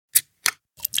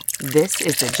This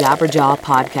is the Jabberjaw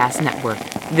Podcast Network.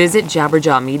 Visit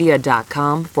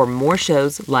jabberjawmedia.com for more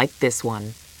shows like this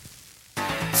one.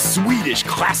 Swedish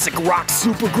classic rock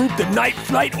supergroup The Night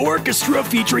Flight Orchestra,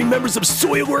 featuring members of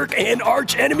Soilwork and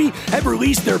Arch Enemy, have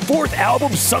released their fourth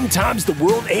album, Sometimes the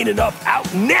World Ain't Enough,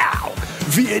 out now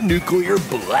via Nuclear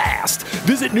Blast.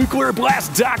 Visit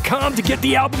nuclearblast.com to get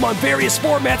the album on various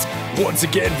formats. Once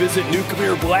again, visit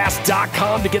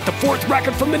nuclearblast.com to get the fourth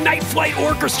record from The Night Flight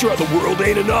Orchestra, The World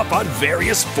Ain't Enough, on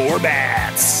various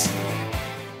formats.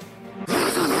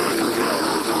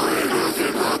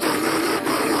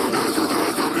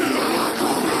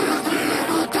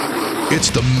 It's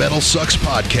the Metal Sucks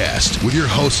Podcast with your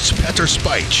hosts Petter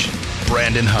Speich,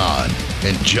 Brandon Hahn,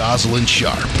 and Jocelyn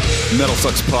Sharp. Metal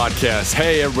Sucks Podcast.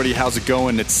 Hey, everybody, how's it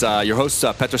going? It's your host,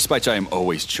 Petter Speich. I am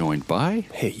always joined by...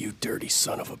 Hey, you dirty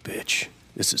son of a bitch.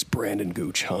 This is Brandon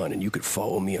Gooch Hahn, and you can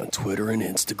follow me on Twitter and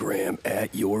Instagram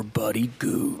at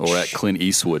YourBuddyGooch. Or at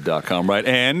ClintEastwood.com, right?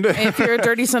 And... If you're a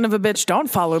dirty son of a bitch, don't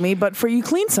follow me. But for you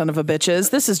clean son of a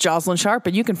bitches, this is Jocelyn Sharp,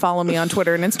 and you can follow me on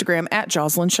Twitter and Instagram at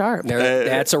Jocelyn Sharp.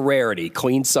 That's a rarity.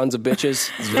 Clean sons of bitches.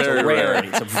 It's a rarity.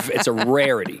 It's a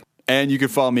rarity. And you can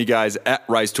follow me, guys, at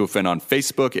Rise to Offend on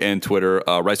Facebook and Twitter,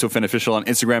 Rise to Offend Official on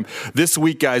Instagram. This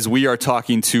week, guys, we are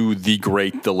talking to the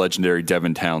great, the legendary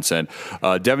Devin Townsend.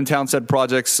 Devin Townsend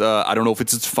Projects, I don't know if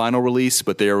it's its final release,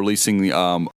 but they are releasing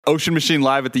the Ocean Machine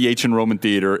Live at the H.N. Roman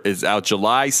Theater. Is out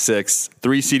July 6th,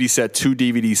 3 CD set, 2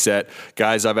 DVD set.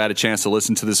 Guys, I've had a chance to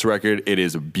listen to this record. It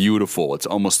is beautiful. It's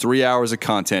almost 3 hours of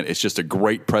content. It's just a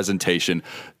great presentation.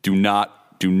 Do not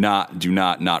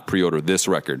pre-order this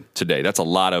record today. That's a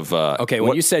lot of... okay,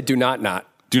 when you said do not.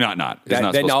 Do not.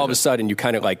 Then all of a sudden you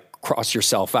kind of like cross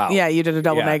yourself out. Yeah, you did a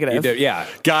double negative. You did, yeah.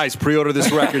 Guys, pre-order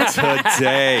this record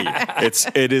today.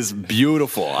 It is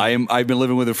beautiful. I've been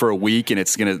living with it for a week, and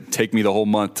it's going to take me the whole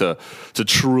month to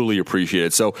truly appreciate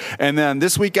it. So, and then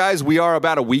this week, guys, we are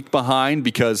about a week behind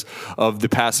because of the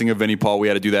passing of Vinnie Paul. We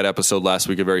had to do that episode last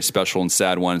week, a very special and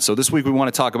sad one. So this week we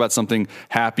want to talk about something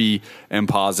happy and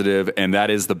positive, and that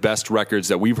is the best records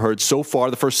that we've heard so far.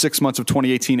 The first 6 months of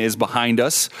 2018 is behind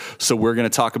us, so we're going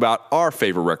to talk about our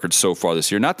favorite records so far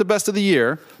this year. Not the best of the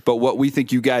year, but what we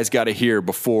think you guys got to hear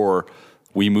before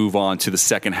we move on to the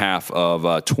second half of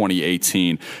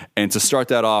 2018. And to start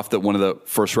that off, one of the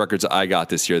first records I got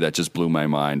this year that just blew my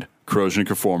mind, Corrosion and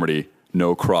Conformity,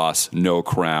 No Cross, No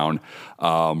Crown.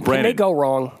 Brandon, can they go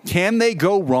wrong? Can they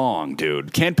go wrong,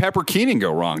 dude? Can Pepper Keenan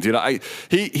go wrong, dude?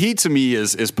 He to me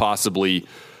is possibly...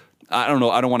 I don't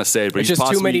know. I don't want to say it, but he's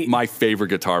possibly my favorite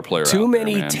guitar player. Too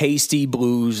many tasty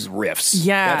blues riffs.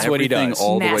 Yeah, that's what he does.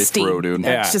 All nasty. The way through, dude.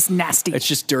 It's just nasty. It's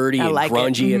just dirty and like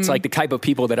grungy. it. It's like the type of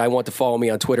people that I want to follow me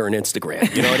on Twitter and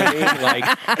Instagram. You know what I mean? Like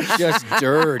just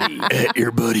dirty. At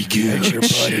your buddy Gooch. At your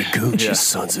buddy Gooch, you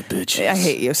sons of bitches. I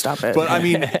hate you. Stop it. But I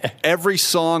mean, every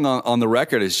song on the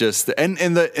record is just and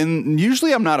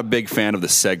usually I'm not a big fan of the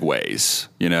segues.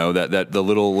 You know that the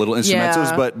little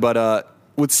instrumentals, but.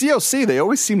 With COC, they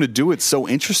always seem to do it so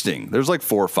interesting. There's like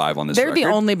 4 or 5 on this record. They're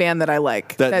the only band that I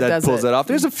like that does pulls it. that off.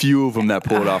 There's a few of them that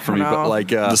pull it off for me, but know. like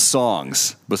the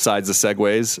songs, besides the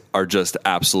segues, are just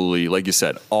absolutely, like you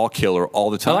said, all killer all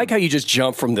the time. I like how you just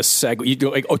jump from the segue. You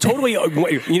do like, totally,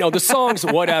 you know, the songs,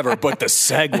 whatever, but the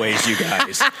segues, you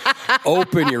guys.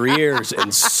 Open your ears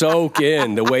and soak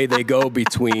in the way they go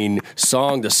between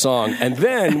song to song. And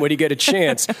then, when you get a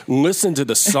chance, listen to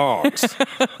the songs.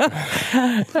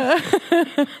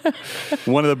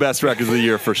 One of the best records of the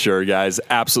year for sure, guys.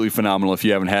 Absolutely phenomenal. If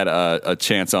you haven't had a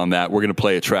chance on that, we're going to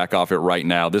play a track off it right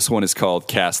now. This one is called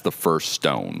Cast the First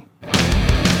Stone.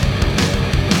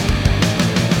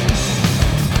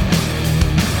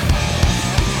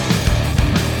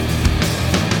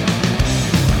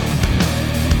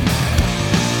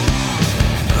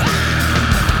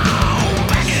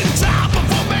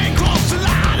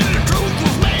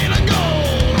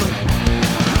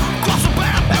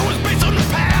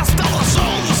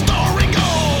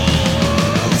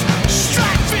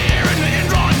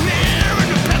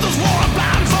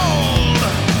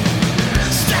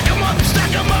 Stack 'em up.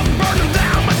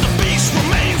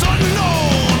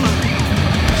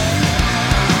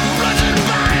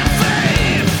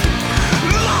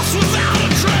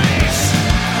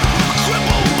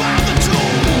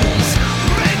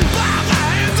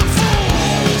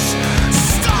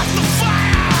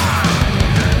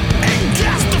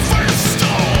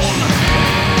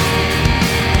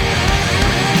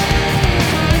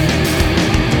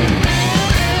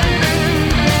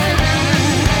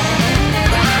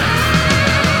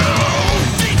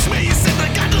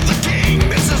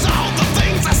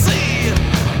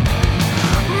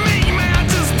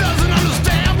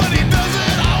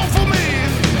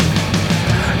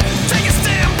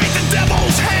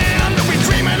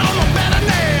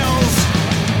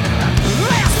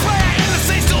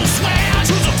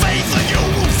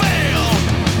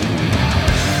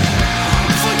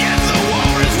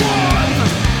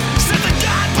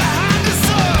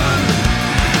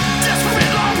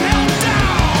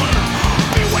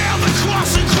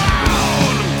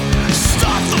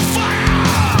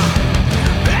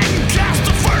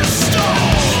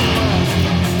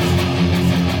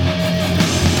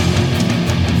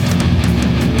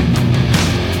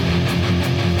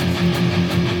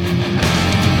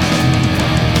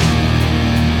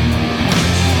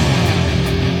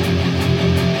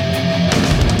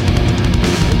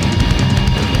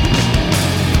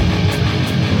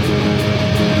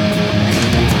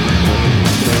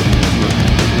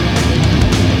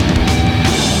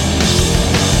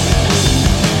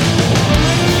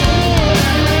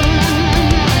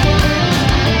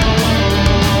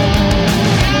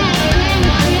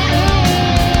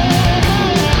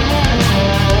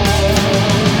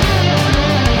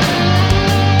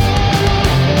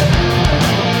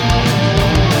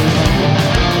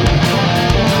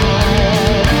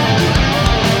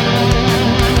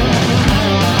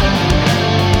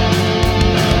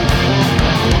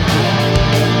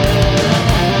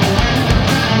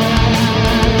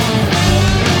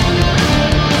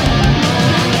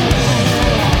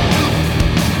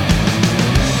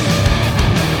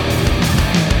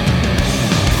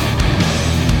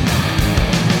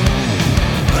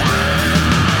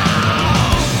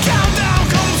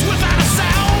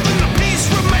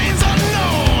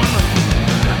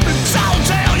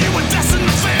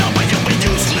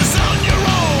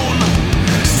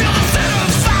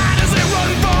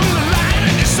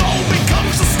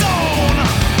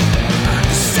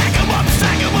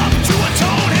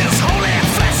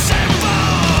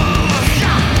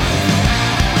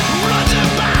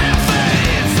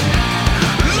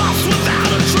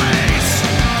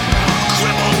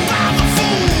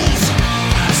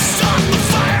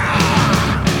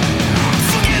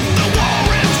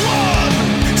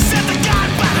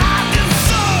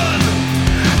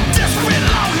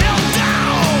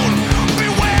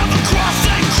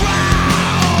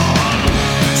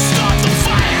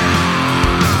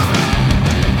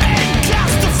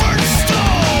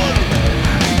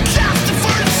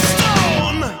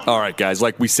 All right, guys,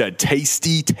 like we said,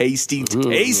 tasty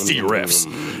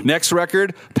riffs. Next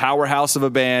record, powerhouse of a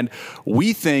band.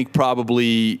 We think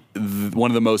probably one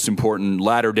of the most important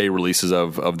latter-day releases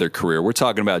of their career. We're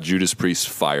talking about Judas Priest's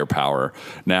Firepower.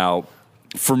 Now,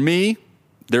 for me,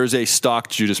 there's a stock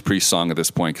Judas Priest song at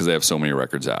this point because they have so many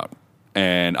records out.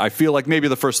 And I feel like maybe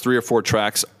the first 3 or 4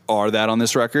 tracks are that on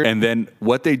this record. And then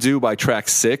what they do by track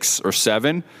 6 or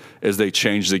 7 is they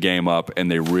change the game up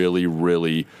and they really,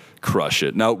 really crush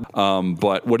it. Now,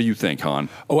 but what do you think, Han?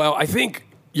 Well, I think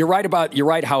you're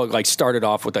right how it like started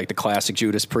off with like the classic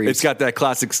Judas Priest. It's got that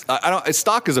classic.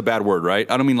 Stock is a bad word, right?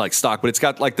 I don't mean like stock, but it's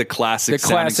got like the classic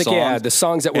songs. Yeah, the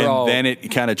songs that were all. And then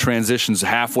it kind of transitions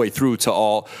halfway through to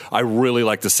all. I really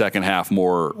like the second half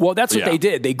more. Well, that's what they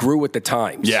did. They grew with the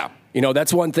times. Yeah.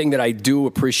 That's one thing that I do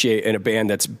appreciate in a band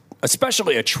that's,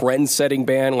 especially a trend-setting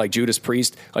band like Judas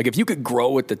Priest. Like, if you could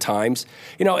grow with the times,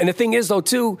 and the thing is, though,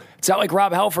 too, it's not like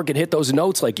Rob Halford can hit those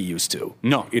notes like he used to.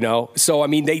 No. So, I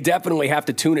mean, they definitely have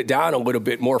to tune it down a little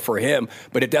bit more for him,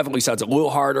 but it definitely sounds a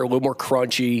little harder, a little more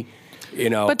crunchy.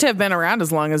 But to have been around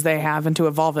as long as they have and to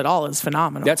evolve at all is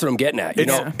phenomenal. That's what I'm getting at.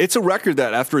 It's a record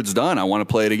that after it's done, I want to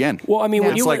play it again. Well, I mean,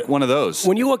 when it's like one of those.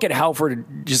 When you look at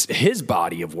Halford, just his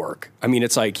body of work, I mean,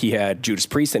 it's like he had Judas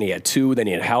Priest, then he had 2, then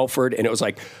he had Halford, and it was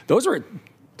like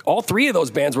all 3 of those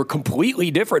bands were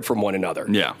completely different from one another.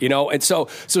 Yeah. And so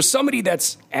somebody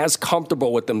that's as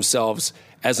comfortable with themselves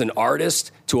as an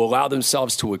artist to allow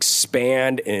themselves to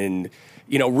expand and,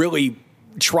 really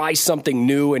try something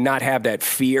new and not have that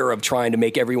fear of trying to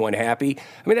make everyone happy.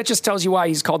 I mean, that just tells you why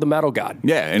he's called the metal god.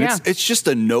 Yeah, and it's just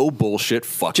a no bullshit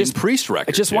fucking Priest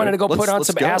record. I just wanted to go put on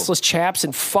some assless chaps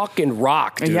and fucking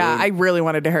rock, dude. Yeah, I really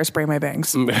wanted to hairspray my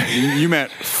bangs. You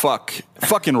meant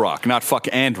fucking rock, not fuck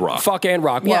and rock. Fuck and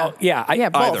rock. Well,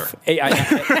 both. Yeah.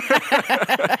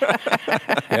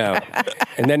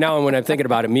 And then now when I'm thinking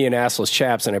about it, me and assless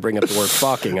chaps, and I bring up the word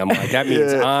fucking, I'm like, that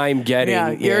means I'm getting. Yeah,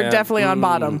 you're definitely on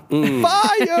bottom.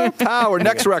 Firepower.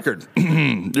 Next record.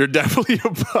 You're definitely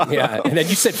a bottom. Yeah, and then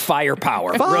you said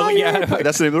firepower. Really? Yeah.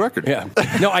 That's the name of the record. Yeah.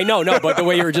 No, I know, but the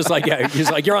way you were just like,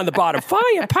 you're on the bottom.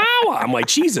 Firepower. I'm like,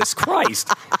 Jesus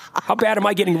Christ. How bad am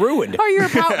I getting ruined? Oh, you're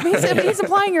he's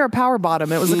implying you're a power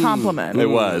bottom. It was a compliment. It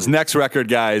was. Next record,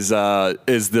 guys,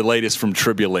 is the latest from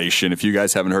Tribulation. If you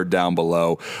guys haven't heard down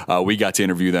below, we got to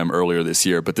interview them earlier this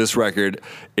year. But this record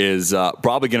is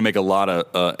probably going to make a lot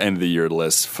of end of the year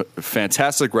lists.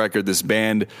 Fantastic record. This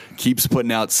band keeps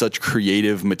putting out such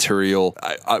creative material.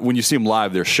 When you see them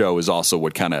live, their show is also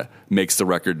what kind of makes the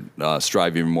record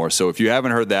strive even more. So if you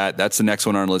haven't heard that, that's the next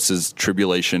one on our list is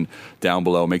Tribulation down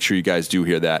below. Make sure you guys do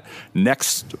hear that.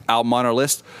 Next album on our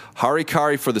list,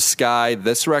 Harikari for the Sky.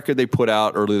 This record they put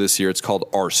out earlier this year, it's called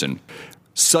Arson.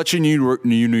 Such a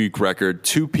unique record,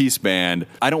 2-piece band.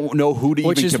 I don't know who to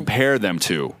even compare them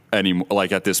to anymore.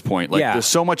 Like at this point, there's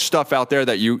so much stuff out there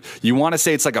that you want to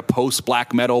say it's like a post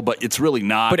black metal, but it's really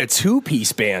not. But a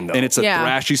 2-piece band though, and it's a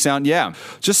thrashy sound. Yeah,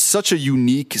 just such a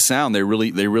unique sound. They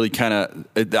really kind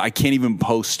of. I can't even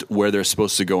post where they're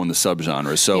supposed to go in the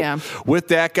subgenre. So with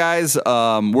that, guys,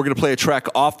 we're gonna play a track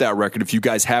off that record. If you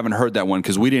guys haven't heard that one,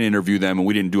 because we didn't interview them and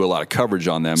we didn't do a lot of coverage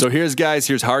on them. So here's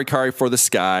Harikari for the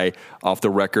Sky off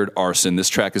the record Arson. This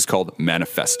track is called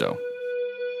Manifesto.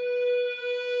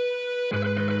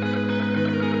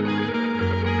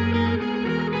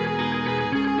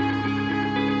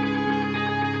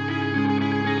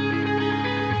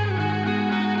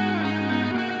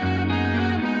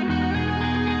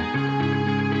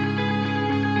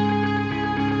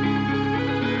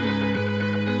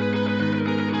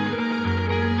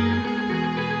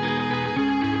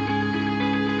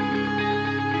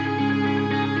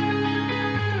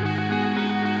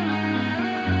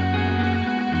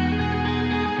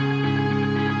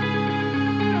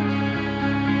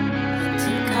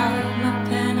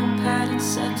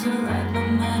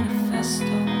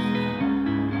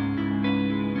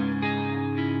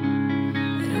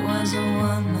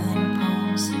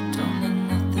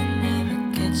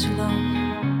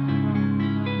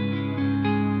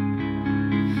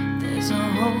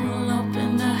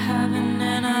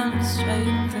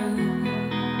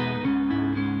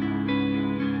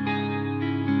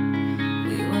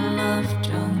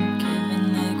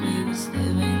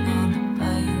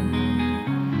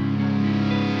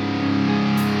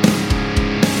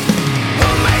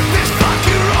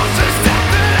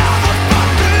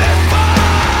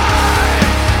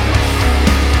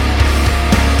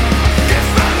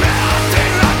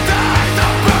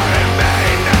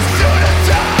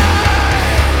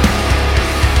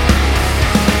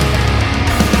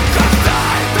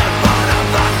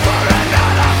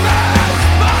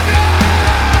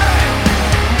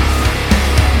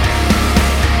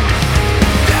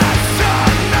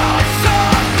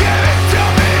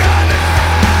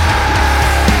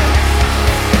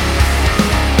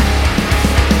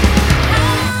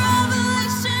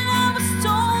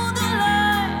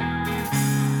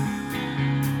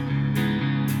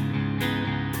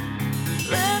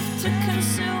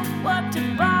 what to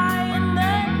buy in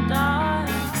the dark.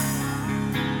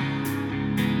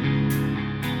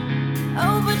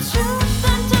 Oh, but truth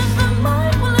enters the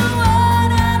mind one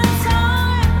word at a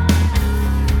time,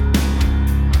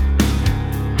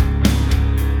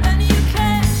 and you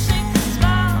can't shake the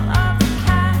smell of the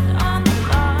cat on the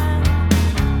line.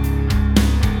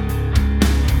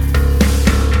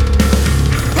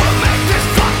 I'll make this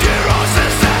fucking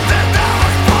roses and then I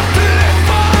was born to live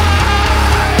by.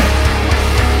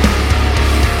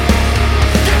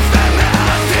 Give them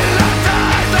hell till I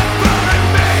die, the burning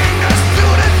meanness to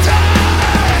the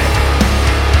die.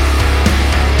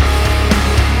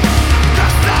 The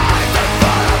night that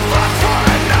fall apart for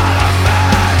another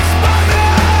man's money.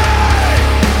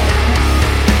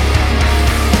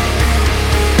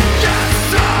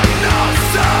 Yes or no,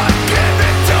 son, give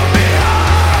it to me,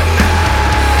 honey.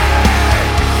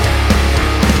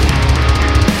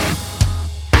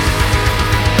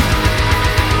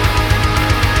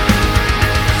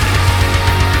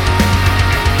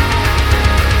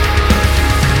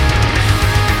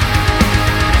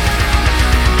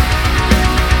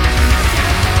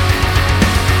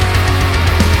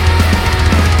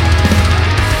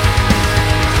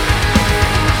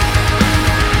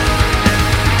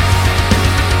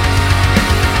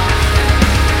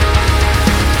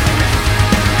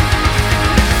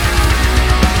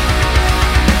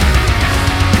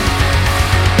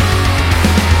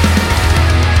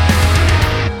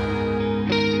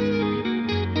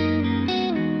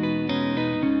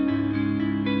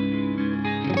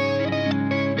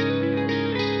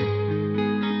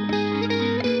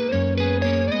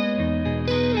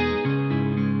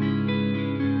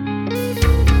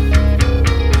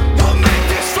 I'll make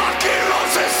this fucking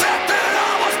roses and then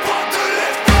I was born to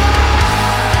live by.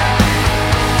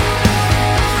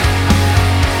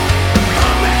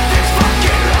 I'll make this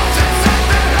fucking roses and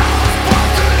then I was born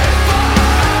to live by.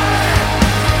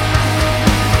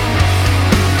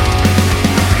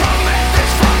 I'll make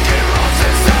this fucking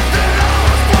roses and then I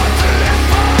was born to live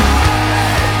by.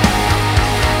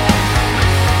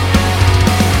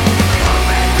 I'll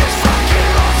make this fucking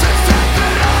roses and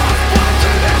then I was born to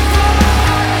live by.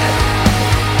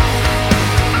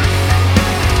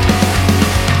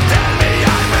 Tell me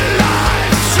I'm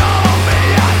alive, show me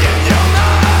I am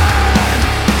human.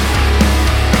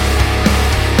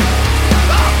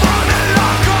 Up on a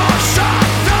logo,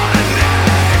 shot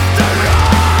underneath the road.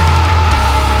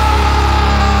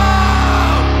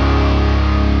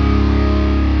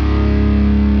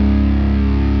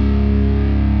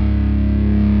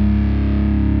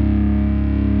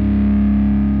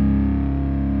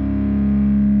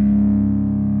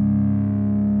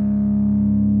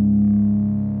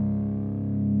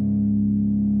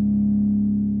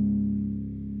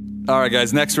 All right,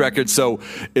 guys. Next record,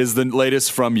 is the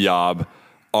latest from Yob,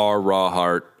 Our Raw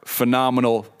Heart.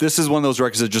 Phenomenal. This is one of those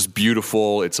records that's just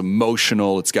beautiful. It's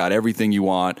emotional. It's got everything you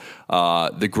want.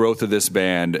 The growth of this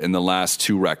band in the last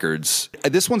two records.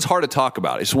 This one's hard to talk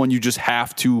about. It's one you just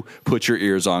have to put your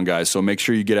ears on, guys. So make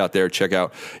sure you get out there, check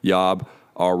out Yob,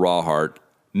 Our Raw Heart.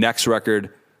 Next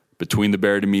record, Between the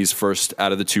Buried and Me's, first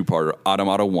out of the two-parter,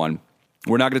 Automata 1.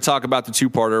 We're not going to talk about the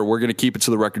two-parter. We're going to keep it to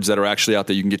the records that are actually out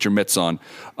there you can get your mitts on.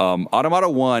 Automata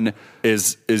 1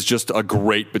 is just a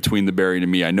great Between the Buried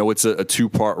and Me. I know it's a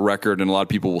two-part record, and a lot of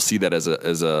people will see that as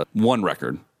a one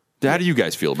record. How do you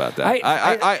guys feel about that?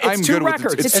 I'm it's two good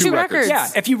records. with It's two records. Yeah,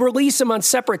 if you release them on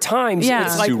separate times, Yeah.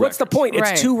 it's like, Two what's the records. point? It's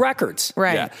Right. two records.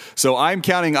 Right. Yeah. So I'm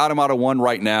counting Automata 1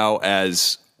 right now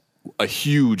as a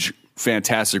huge,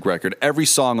 fantastic record. Every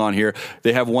song on here,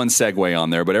 they have one segue on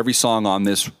there, but every song on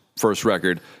this first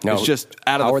record is just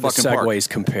out of how the are the fucking park. segues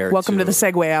compared Welcome to the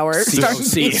Segway Hour.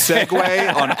 COC.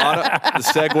 The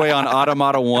segue on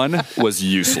Automata 1 was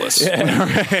useless.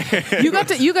 You got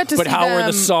to But see how them. are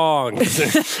the songs?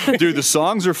 Dude, the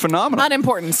songs are phenomenal.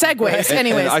 Unimportant. Segways.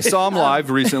 Anyways. And I saw them live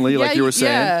recently, like yeah, you were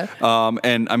saying. yeah.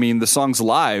 And I mean, the songs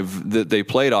live that they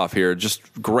played off here, just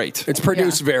great. It's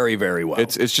produced very, very well.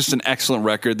 It's just an excellent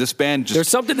record. This band just... There's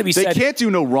something to be said. They can't do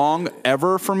no wrong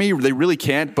ever for me. They really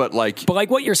can't, but like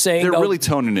what you're saying, they're though, really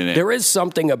toning in it. There is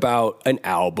something about an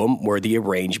album where the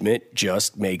arrangement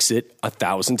just makes it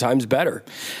 1,000 times better.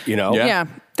 You know? Yeah.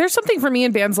 There's something for me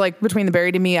in bands like Between the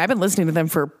Buried and Me. I've been listening to them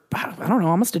for, I don't know,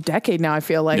 almost a decade now, I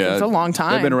feel like. Yeah, It's a long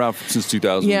time. They've been around since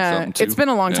 2000 Yeah, something, too. it's been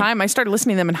a long Yeah. time. I started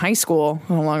listening to them in high school,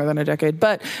 a little longer than a decade.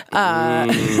 But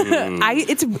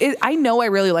I know I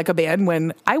really like a band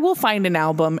when I will find an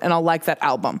album and I'll like that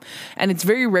album. And it's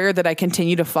very rare that I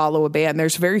continue to follow a band.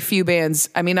 There's very few bands.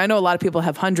 I mean, I know a lot of people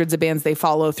have hundreds of bands they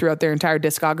follow throughout their entire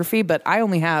discography, but I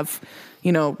only have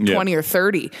 20 or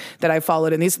 30 that I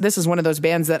followed. And this is one of those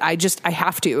bands that I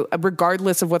have to,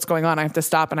 regardless of what's going on, I have to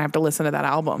stop and I have to listen to that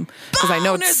album because I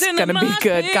know it's going to be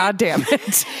good. God damn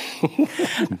it.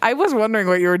 I was wondering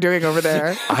what you were doing over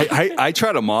there. I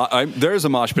try to there's a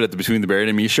mosh pit at the Between the Buried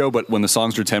and Me show, but when the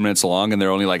songs are 10 minutes long and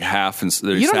they're only like half, and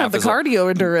you don't have the cardio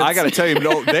endurance. I got to tell you,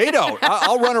 no, they don't.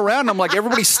 I'll run around. And I'm like,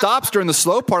 everybody stops during the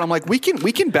slow part. I'm like, we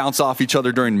can bounce off each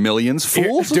other during millions,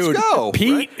 fools. Dude, let's go.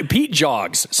 Pete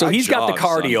jogs, so he's got the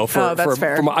cardio for. That's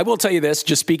fair. I will tell you this.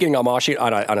 Just speaking on moshing,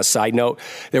 on a side note,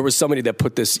 there was somebody that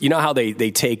put this. You know how they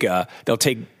take they'll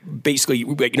take basically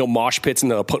mosh pits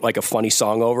and they'll put like a funny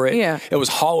song over it. Yeah, it was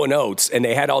Hall & Oates, and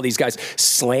they had all these guys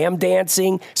slam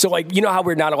dancing. So like how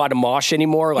we're not allowed to mosh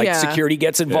anymore. Like security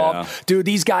gets involved. Yeah. Dude,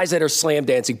 these guys that are slam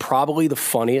dancing, probably the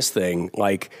funniest thing.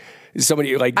 Like.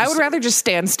 Somebody like I would rather just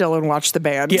stand still and watch the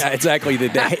band. Yeah, exactly.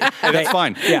 That's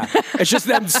fine. Yeah, it's just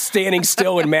them standing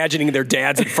still, imagining their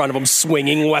dads in front of them,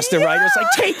 swinging left and right. It's like,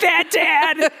 take that,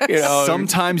 Dad.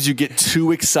 Sometimes you get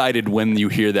too excited when you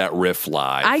hear that riff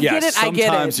live. I get it.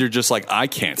 Sometimes you're just like, I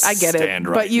can't stand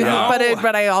right now.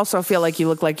 But I also feel like you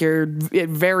look like you're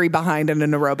very behind in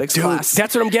an aerobics class.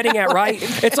 That's what I'm getting at, right?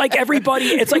 It's like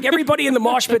everybody in the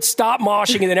mosh pit stopped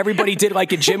moshing, and then everybody did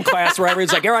like a gym class where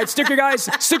everyone's like, all right, stick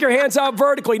your hands out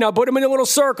vertically. Now put them in little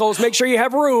circles. Make sure you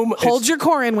have room. Hold your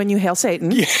core in when you hail Satan.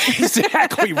 Yeah,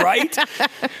 exactly, right?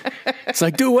 It's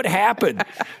like, dude, what happened?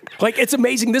 Like, it's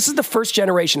amazing. This is the first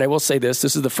generation. I will say this.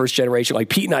 This is the first generation, like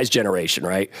Pete and I's generation,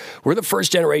 right? We're the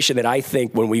first generation that I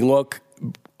think when we look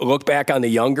back on the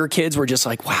younger kids, we're just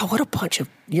like, wow, what a bunch of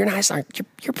you're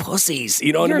pussies.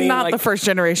 You know what I mean? You're not like, the first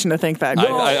generation to think that.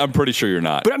 I'm pretty sure you're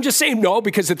not. But I'm just saying no,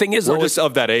 because the thing is, we're just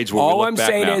of that age. Where all I'm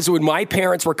saying is, when my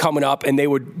parents were coming up and they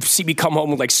would see me come home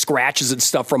with like scratches and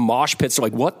stuff from mosh pits, they're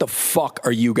like, what the fuck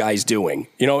are you guys doing?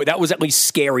 That was at least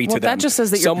scary to them. That just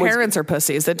says that your parents are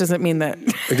pussies. That doesn't mean that.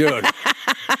 Dude,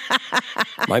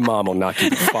 my mom will knock you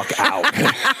the fuck out.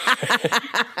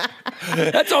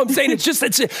 That's all I'm saying. And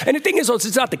the thing is,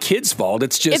 it's not the kids' fault.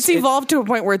 It's just it's evolved to a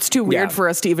point where it's too weird for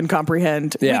us to even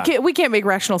comprehend. Yeah. We can't make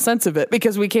rational sense of it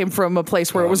because we came from a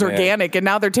place where it was organic, and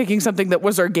now they're taking something that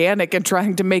was organic and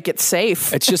trying to make it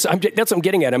safe. It's just that's what I'm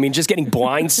getting at. I mean, just getting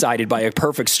blindsided by a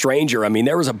perfect stranger. I mean,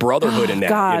 there was a brotherhood in that,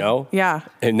 God. Yeah.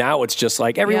 And now it's just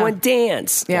like everyone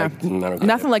dance. Yeah. Like,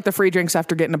 nothing like the free drinks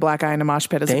after getting a black eye in a mosh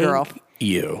pit as a girl.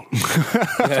 You.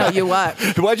 Tell you what.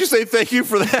 Why'd you say thank you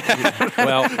for that?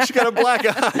 Well, she got a black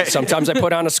eye. Sometimes I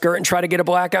put on a skirt and try to get a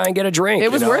black eye and get a drink.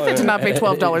 It was worth it to not pay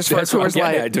 $12 for a Coors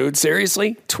Light. Dude,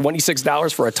 seriously?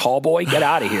 $26 for a tall boy? Get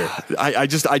out of here. I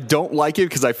don't like it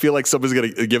because I feel like somebody's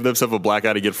going to give themselves a black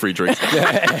eye to get free drinks.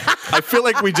 I feel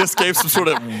like we just gave some sort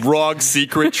of wrong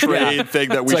secret trade thing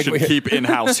that we should keep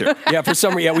in-house here. Yeah, for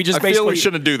some reason. We just basically we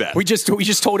shouldn't do that. We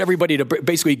just told everybody to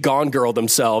basically gone girl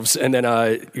themselves and then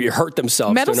hurt themselves.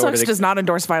 Metal Sucks does not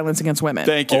endorse violence against women.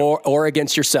 Thank you. Or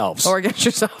against yourselves. Or against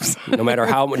yourselves. no matter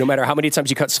how many times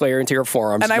you cut Slayer into your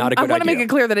forearms, and not a good idea. I want to make it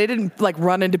clear that I didn't like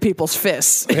run into people's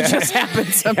fists. It just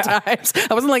happens sometimes.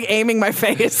 I wasn't like aiming my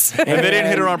face. And they didn't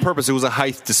hit her on purpose. It was a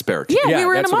height disparity. Yeah, we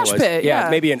were in a mosh pit. Yeah,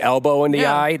 maybe an elbow in the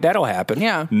eye. That'll happen.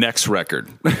 Yeah. Next record.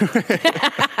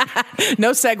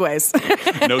 No segues.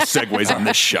 No segues on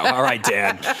this show. All right,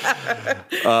 Dan.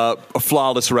 A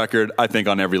flawless record, I think,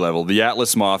 on every level. The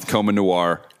Atlas Moth, Coma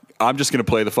Noir. I'm just going to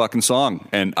play the fucking song.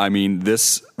 And I mean,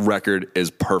 this record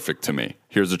is perfect to me.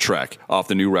 Here's a track off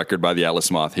the new record by the Atlas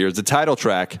Moth. Here's the title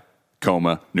track,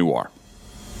 Coma Noir.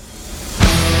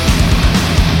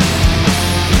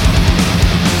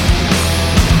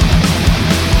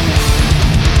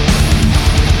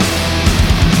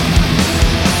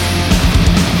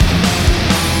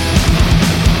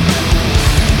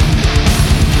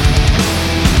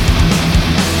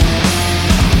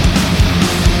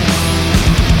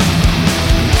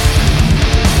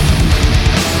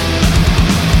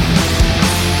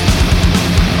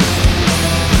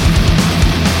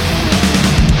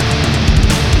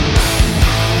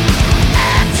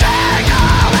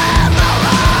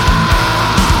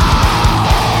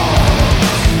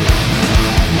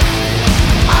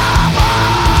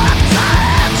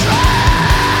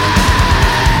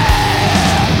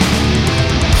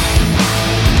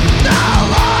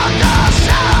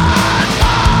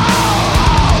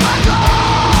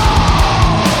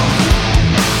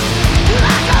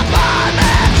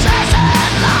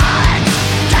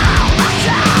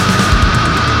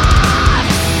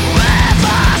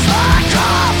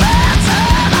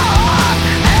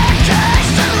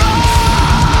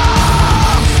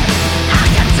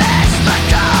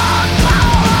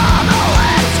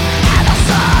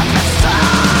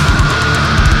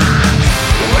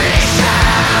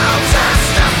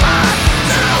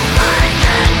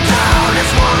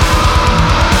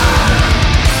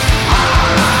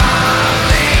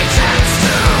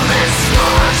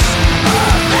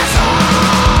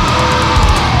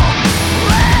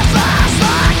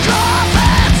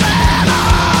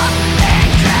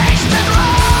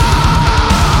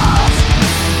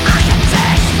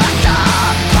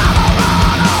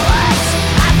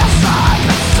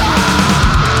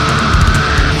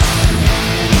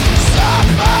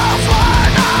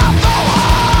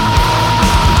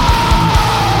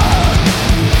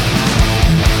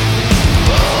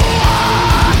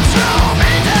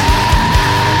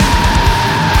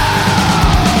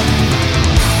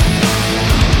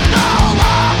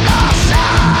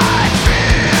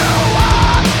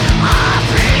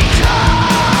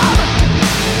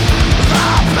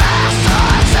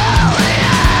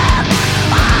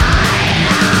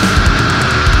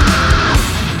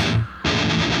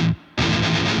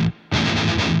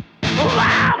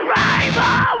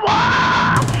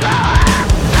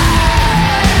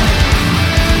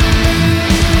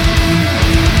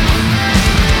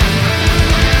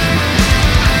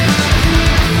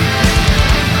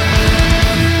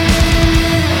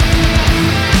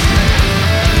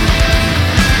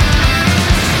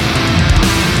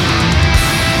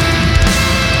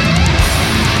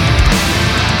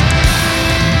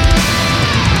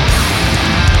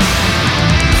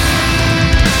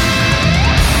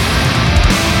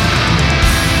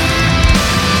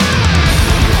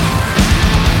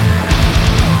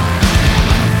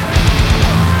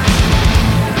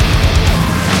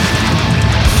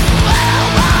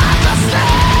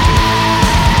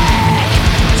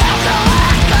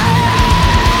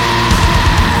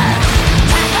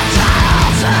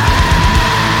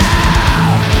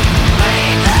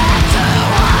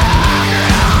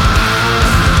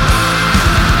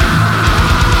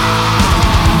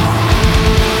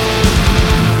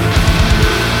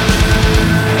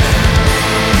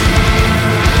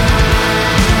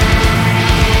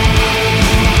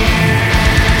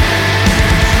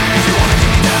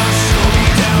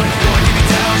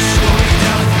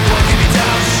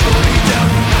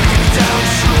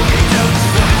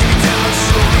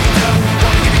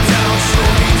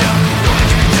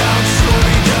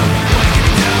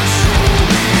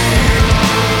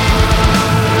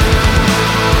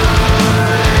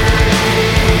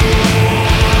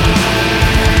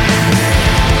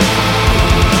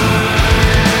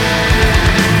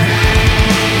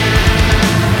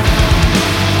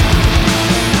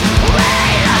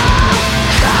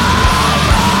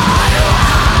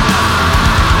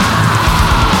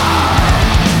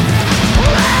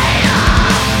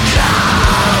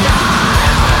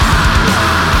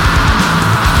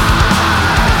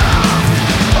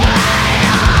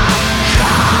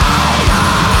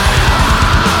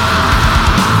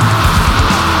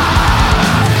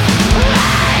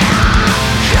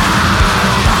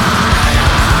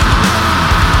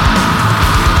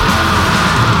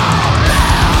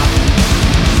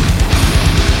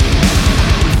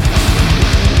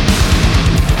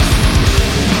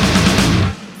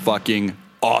 freaking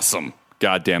awesome.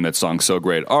 God damn, that song's so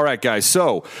great. All right, guys.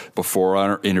 So before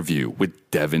our interview with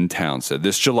Devin Townsend,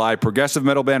 this July, progressive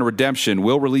metal band Redemption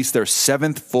will release their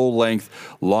 7th full-length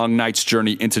Long Night's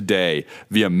Journey into Day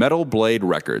via Metal Blade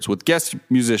Records. With guest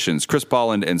musicians Chris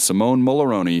Bolland and Simone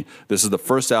Molaroni, this is the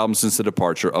first album since the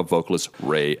departure of vocalist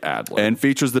Ray Adler and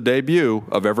features the debut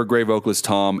of Evergrey vocalist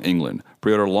Tom England.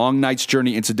 Pre-order Long Night's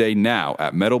Journey into Day now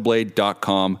at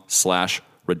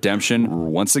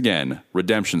metalblade.com/Redemption. Once again,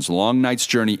 Redemption's Long Night's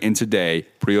Journey into Day.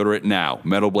 Pre-order it now.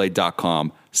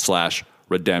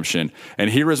 metalblade.com/Redemption. And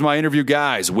here is my interview,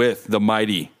 guys, with the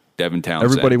mighty Devin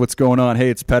Townsend. Everybody, what's going on? Hey,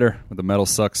 it's Petter with the Metal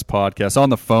Sucks podcast. On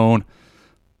the phone,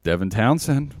 Devin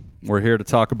Townsend. We're here to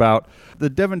talk about the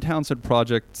Devin Townsend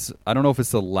project. I don't know if it's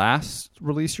the last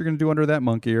release you're going to do under that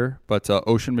monk ear, but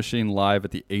Ocean Machine live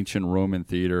at the Ancient Roman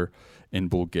Theater in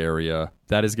Bulgaria.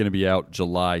 That is going to be out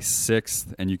July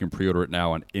 6th, and you can pre-order it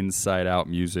now on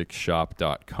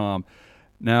InsideOutMusicShop.com.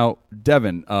 Now,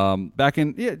 Devin, back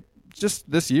in just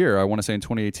this year, I want to say in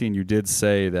 2018, you did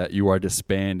say that you are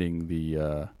disbanding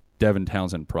the Devin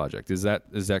Townsend project. Is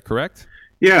that correct?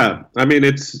 Yeah, I mean,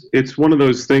 it's one of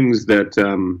those things that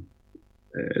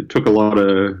took a lot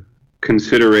of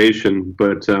consideration,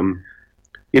 but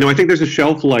I think there's a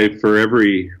shelf life for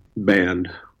every band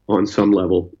on some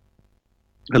level.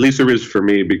 At least there is for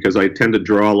me, because I tend to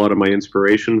draw a lot of my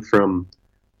inspiration from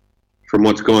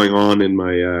what's going on in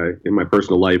my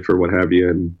personal life or what have you.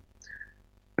 And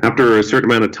after a certain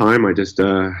amount of time, I just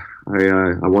I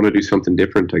want to do something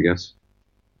different, I guess.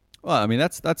 Well, I mean,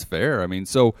 that's fair. I mean,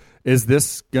 so is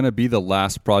this going to be the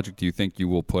last project you think you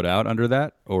will put out under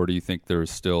that, or do you think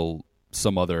there's still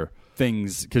some other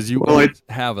things? Because you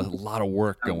have a lot of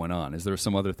work going on. Is there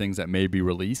some other things that may be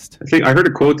released? I think I heard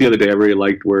a quote the other day I really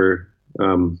liked where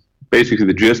basically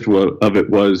the gist of it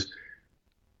was,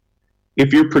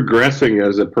 if you're progressing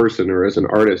as a person or as an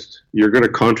artist, you're going to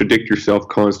contradict yourself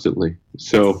constantly.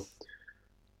 So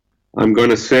I'm going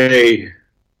to say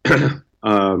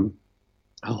a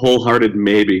wholehearted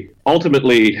maybe.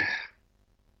 Ultimately,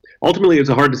 it's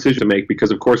a hard decision to make,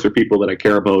 because of course there are people that I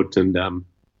care about, and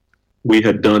we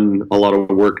had done a lot of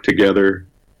work together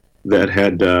that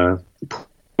had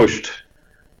pushed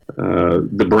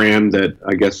the brand that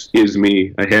I guess is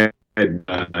me ahead in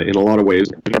a lot of ways.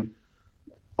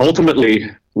 Ultimately,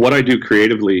 what I do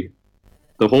creatively,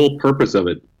 the whole purpose of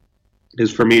it is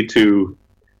for me to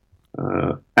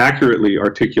accurately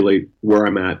articulate where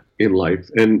I'm at in life.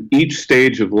 And each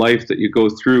stage of life that you go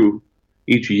through,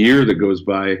 each year that goes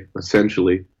by,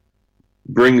 essentially,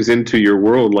 brings into your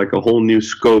world like a whole new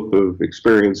scope of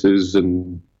experiences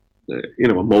and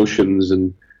emotions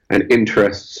and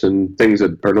interests and things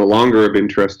that are no longer of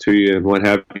interest to you and what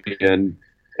have you. And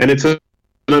it's an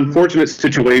unfortunate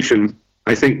situation,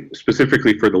 I think,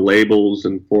 specifically for the labels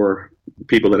and for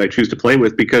people that I choose to play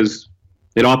with, because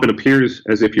it often appears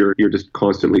as if you're just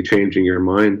constantly changing your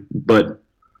mind. But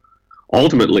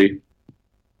ultimately,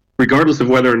 regardless of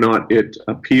whether or not it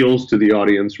appeals to the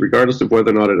audience, regardless of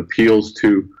whether or not it appeals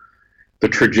to the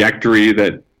trajectory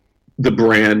that the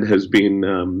brand has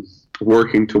been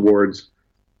working towards,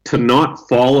 to not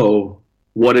follow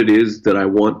what it is that I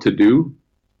want to do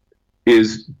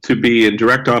is to be in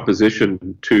direct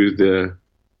opposition to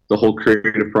the whole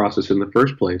creative process in the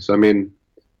first place. I mean,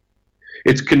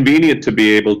 it's convenient to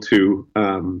be able to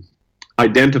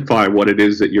identify what it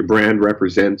is that your brand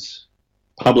represents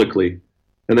publicly,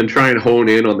 and then try and hone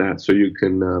in on that so you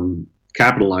can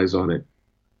capitalize on it.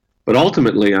 But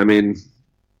ultimately, I mean,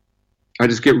 I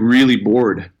just get really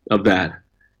bored of that.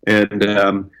 And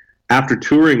after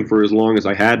touring for as long as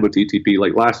I had with DTP,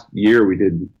 like last year we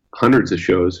did hundreds of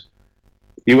shows,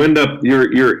 you end up,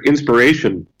 your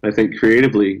inspiration, I think,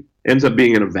 creatively ends up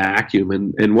being in a vacuum,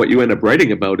 and what you end up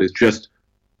writing about is just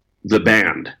the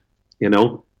band,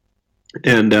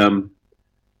 And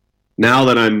now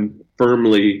that I'm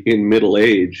firmly in middle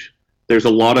age, there's a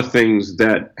lot of things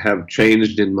that have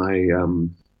changed in my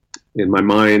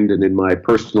mind and in my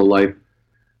personal life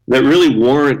that really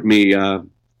warrant me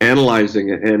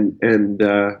analyzing and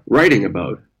writing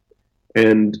about.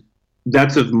 And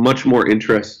that's of much more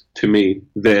interest to me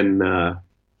than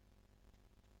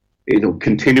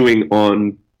continuing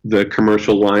on the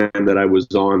commercial line that I was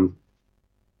on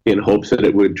in hopes that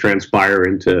it would transpire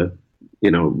into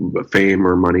fame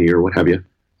or money or what have you.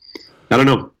 I don't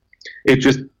know.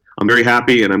 I'm very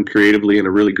happy, and I'm creatively in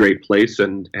a really great place,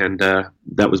 and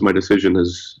that was my decision,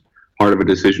 as hard of a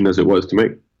decision as it was to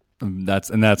make.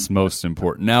 That's most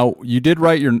important. Now, you did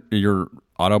write your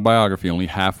autobiography only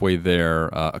halfway there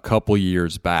a couple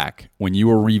years back. When you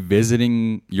were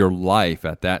revisiting your life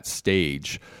at that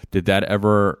stage, did that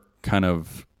ever kind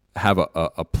of have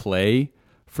a play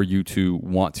for you to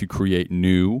want to create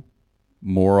new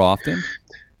more often?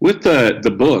 With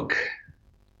the book,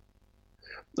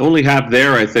 only half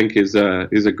there, I think, is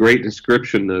a great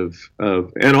description of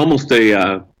and almost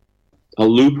a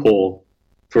loophole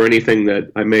for anything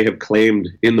that I may have claimed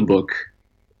in the book.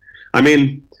 I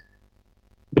mean,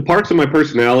 the parts of my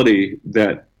personality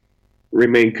that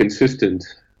remain consistent,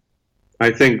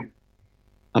 I think,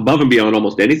 above and beyond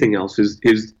almost anything else, is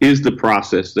the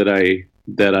process that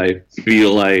I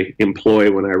feel I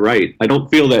employ when I write. I don't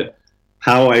feel that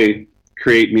how I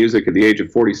create music at the age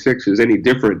of 46 is any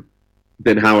different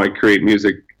than how I create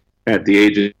music at the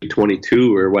age of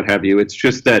 22 or what have you. It's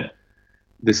just that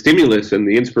the stimulus and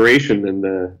the inspiration and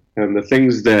the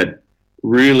things that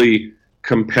really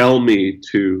compel me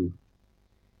to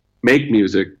make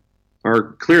music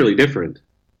are clearly different.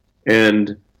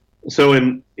 And so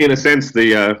in a sense,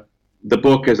 the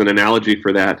book as an analogy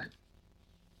for that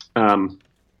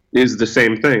is the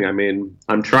same thing. I mean,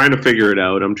 I'm trying to figure it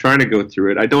out. I'm trying to go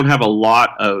through it. I don't have a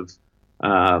lot of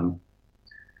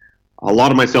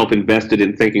myself invested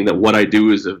in thinking that what I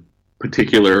do is of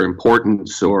particular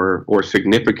importance or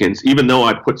significance, even though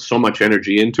I put so much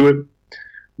energy into it.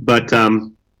 But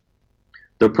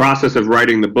the process of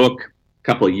writing the book a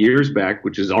couple of years back,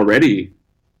 which is already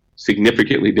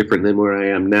significantly different than where I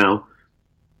am now,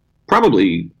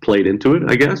 probably played into it,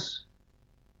 I guess.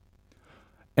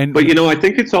 But, I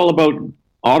think it's all about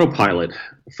autopilot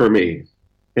for me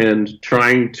and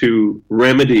trying to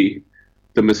remedy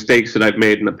the mistakes that I've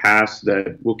made in the past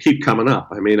that will keep coming up.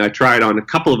 I mean, I tried on a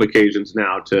couple of occasions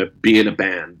now to be in a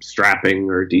band, strapping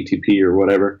or DTP or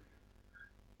whatever.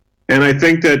 And I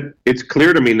think that it's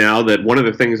clear to me now that one of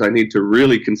the things I need to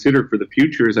really consider for the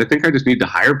future is I think I just need to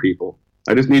hire people.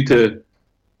 I just need to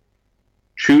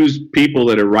choose people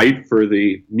that are right for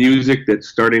the music that's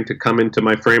starting to come into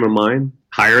my frame of mind,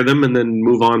 hire them, and then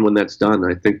move on when that's done.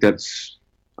 I think that's,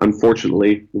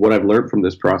 unfortunately, what I've learned from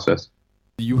this process.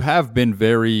 You have been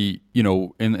very,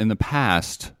 in the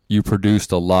past, you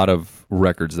produced a lot of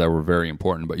records that were very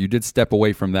important, but you did step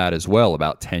away from that as well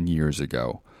about 10 years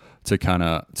ago to kind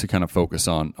of focus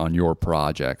on your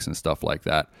projects and stuff like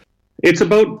that. It's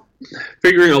about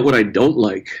figuring out what I don't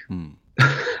like,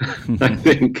 I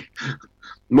think,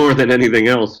 more than anything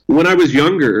else. When I was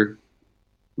younger,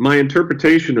 my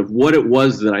interpretation of what it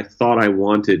was that I thought I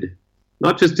wanted,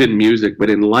 not just in music, but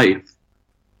in life,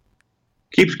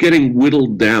 keeps getting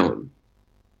whittled down.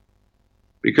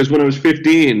 Because when I was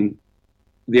 15,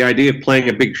 the idea of playing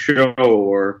a big show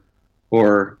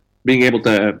or being able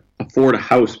to afford a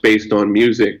house based on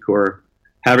music or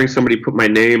having somebody put my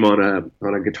name on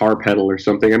a guitar pedal or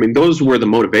something, I mean, those were the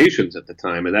motivations at the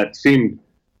time, and that seemed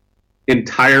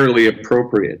entirely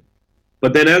appropriate.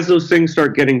 But then as those things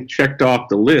start getting checked off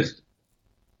the list,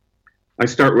 I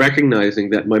start recognizing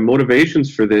that my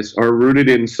motivations for this are rooted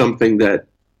in something that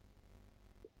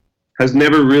has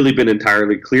never really been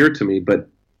entirely clear to me. But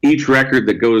each record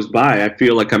that goes by, I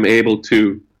feel like I'm able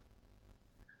to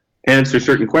answer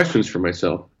certain questions for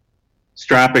myself.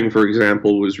 Strapping, for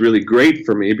example, was really great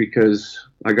for me because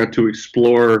I got to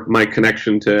explore my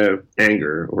connection to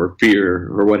anger or fear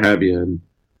or what have you.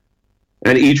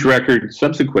 And each record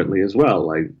subsequently as well,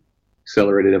 like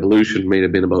Accelerated Evolution may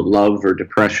have been about love or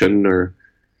depression, or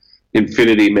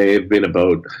Infinity may have been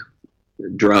about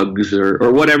drugs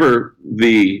or whatever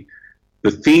the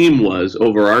theme was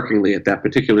overarchingly at that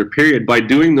particular period. By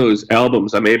doing those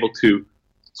albums, I'm able to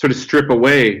sort of strip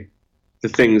away the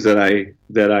things that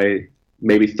I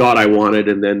maybe thought I wanted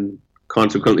and then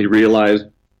consequently realized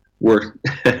were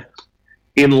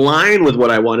in line with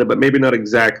what I wanted, but maybe not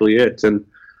exactly it.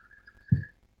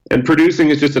 And producing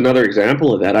is just another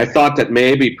example of that. I thought that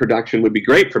maybe production would be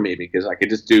great for me because I could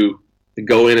just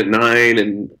go in at 9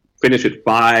 and finish at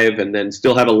 5 and then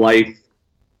still have a life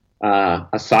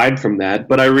aside from that.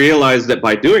 But I realized that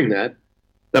by doing that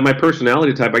my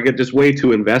personality type, I get just way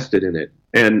too invested in it.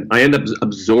 And I end up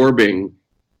absorbing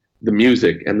the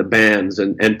music and the bands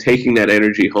and taking that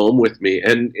energy home with me.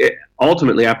 And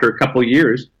ultimately, after a couple of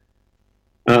years,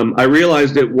 I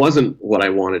realized it wasn't what I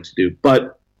wanted to do.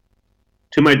 But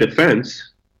to my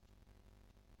defense,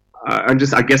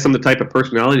 I guess I'm the type of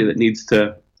personality that needs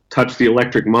to touch the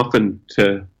electric muffin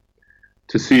to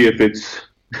see if it's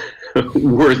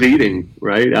worth eating,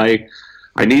 right?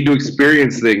 I need to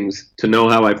experience things to know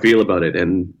how I feel about it.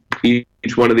 And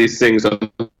each one of these things,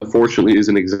 unfortunately, is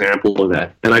an example of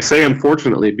that. And I say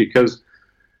unfortunately because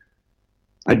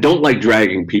I don't like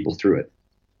dragging people through it.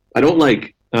 I don't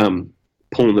like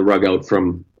pulling the rug out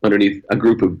from underneath a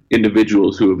group of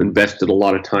individuals who have invested a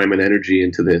lot of time and energy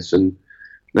into this. And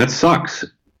that sucks.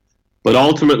 But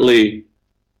ultimately,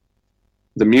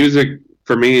 the music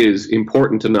for me is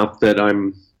important enough that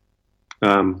I'm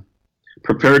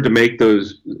prepared to make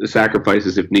those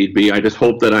sacrifices if need be. I just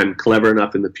hope that I'm clever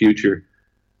enough in the future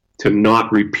to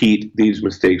not repeat these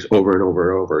mistakes over and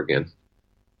over and over again.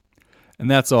 And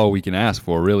that's all we can ask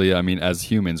for, really. I mean, as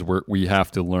humans, we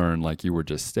have to learn, like you were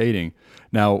just stating.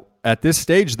 Now, at this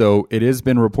stage, though, it has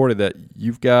been reported that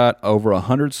you've got over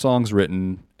 100 songs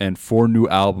written and 4 new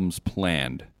albums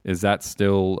planned. Is that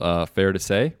still fair to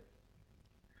say?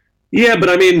 Yeah, but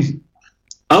I mean,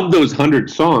 of those 100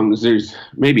 songs, there's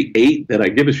maybe 8 that I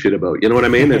give a shit about. You know what I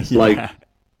mean? It's like,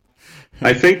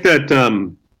 I think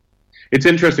that it's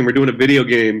interesting. We're doing a video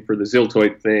game for the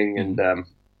Ziltoid thing, and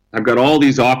I've got all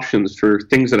these options for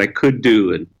things that I could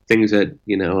do and things that,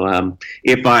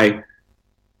 if I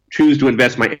choose to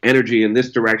invest my energy in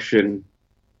this direction,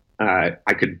 I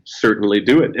could certainly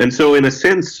do it. And so in a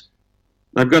sense,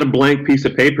 I've got a blank piece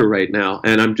of paper right now,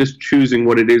 and I'm just choosing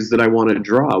what it is that I want to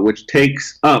draw, which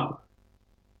takes up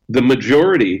the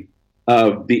majority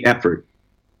of the effort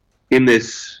in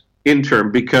this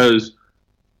interim, because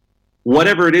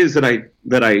whatever it is that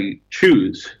I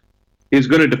choose is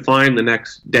going to define the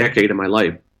next decade of my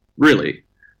life, really,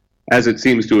 as it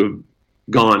seems to have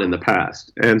gone in the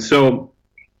past. And so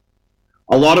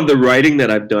a lot of the writing that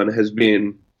I've done has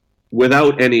been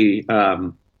without any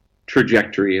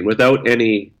trajectory and without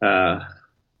any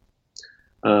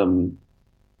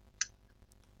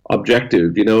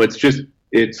objective. It's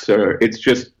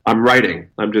just I'm writing.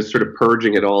 I'm just sort of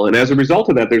purging it all. And as a result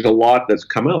of that, there's a lot that's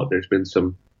come out. There's been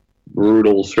some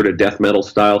brutal sort of death metal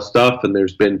style stuff, and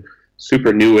there's been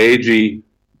super new agey,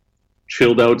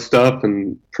 chilled out stuff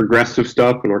and progressive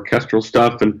stuff and orchestral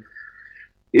stuff. And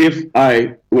if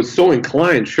I was so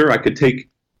inclined, sure, I could take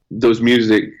those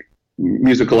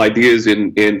musical ideas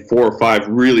in 4 or 5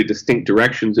 really distinct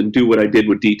directions and do what I did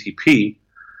with DTP.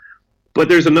 But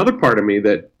there's another part of me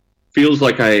that feels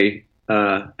like I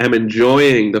am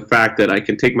enjoying the fact that I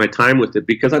can take my time with it,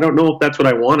 because I don't know if that's what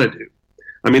I want to do.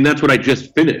 I mean, that's what I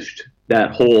just finished,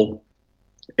 that whole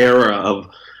era of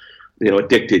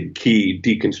Addicted, Key,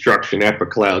 Deconstruction,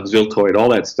 Epicloud, Ziltoid, all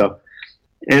that stuff.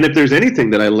 And if there's anything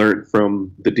that I learned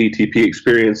from the DTP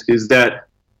experience, is that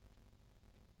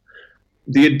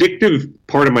the addictive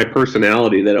part of my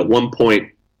personality that at one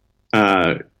point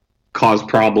caused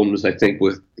problems, I think,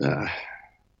 with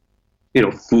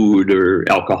food or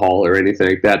alcohol or anything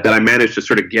like that I managed to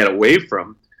sort of get away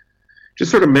from, just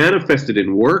sort of manifested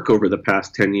in work over the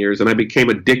past 10 years. And I became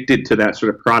addicted to that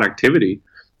sort of productivity.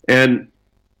 And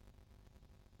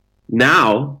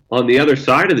now, on the other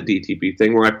side of the DTP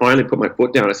thing, where I finally put my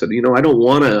foot down, I said, I don't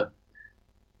want to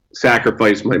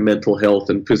sacrifice my mental health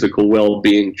and physical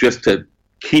well-being just to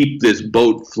keep this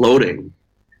boat floating.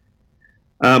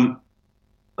 I'm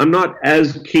not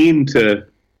as keen to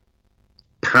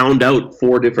pound out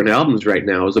 4 different albums right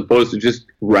now, as opposed to just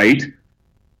write,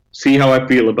 see how I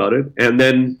feel about it, and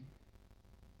then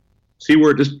see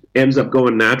where it just ends up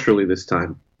going naturally this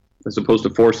time, as opposed to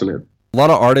forcing it. A lot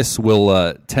of artists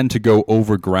will tend to go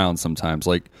overground sometimes,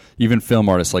 like even film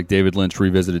artists like David Lynch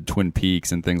revisited Twin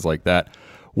Peaks and things like that.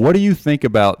 What do you think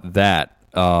about that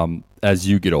as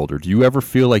you get older? Do you ever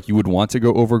feel like you would want to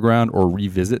go overground or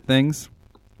revisit things?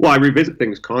 Well, I revisit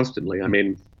things constantly. I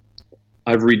mean,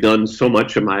 I've redone so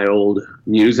much of my old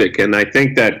music, and I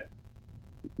think that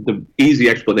the easy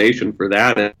explanation for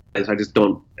that is I just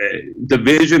don't... the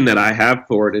vision that I have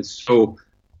for it is so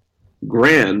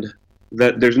grand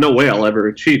that there's no way I'll ever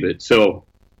achieve it. So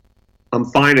I'm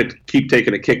fine to keep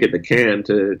taking a kick at the can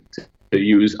to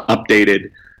use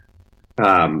updated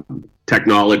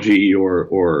technology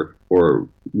or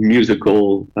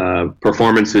musical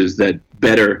performances that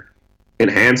better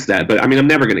enhance that. But I mean, I'm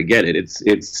never going to get it.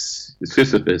 It's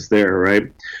Sisyphus there,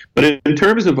 right? But in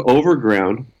terms of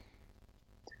overground,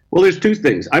 well, there's 2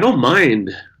 things. I don't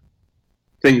mind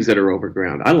things that are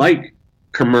overground. I like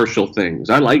commercial things.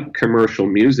 I like commercial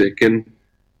music, and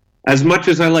as much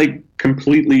as I like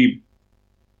completely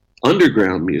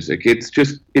underground music,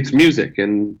 it's music,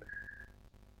 and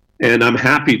I'm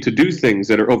happy to do things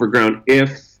that are overground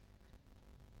if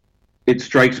it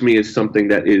strikes me as something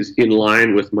that is in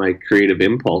line with my creative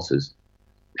impulses.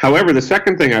 However, the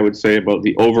second thing I would say about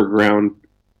the overground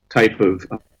type of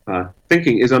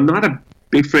thinking is I'm not a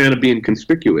big fan of being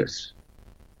conspicuous.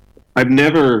 I've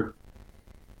never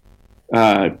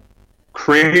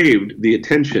craved the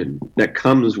attention that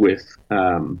comes with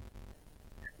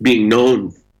being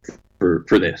known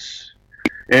for this.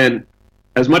 And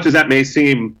as much as that may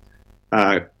seem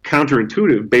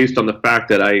counterintuitive based on the fact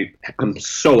that I'm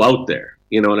so out there,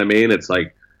 you know what I mean? It's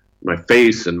like my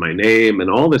face and my name and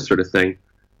all this sort of thing.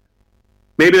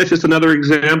 maybe that's just another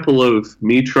example of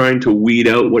me trying to weed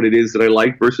out what it is that I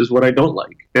like versus what I don't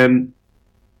like. And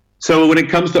so when it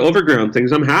comes to overground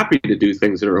things, I'm happy to do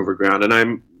things that are overground, and I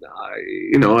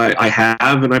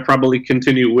have, and I probably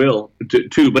will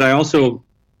too. But I also,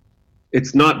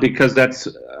 it's not because that's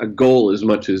a goal as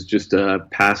much as just a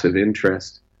passive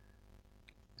interest.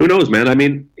 Who knows, man? I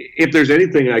mean, if there's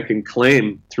anything I can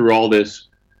claim through all this,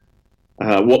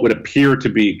 what would appear to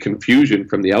be confusion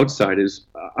from the outside is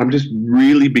I'm just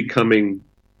really becoming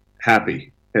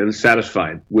happy and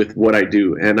satisfied with what I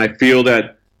do. And I feel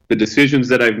that the decisions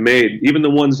that I've made, even the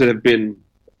ones that have been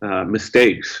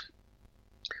mistakes,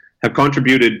 have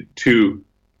contributed to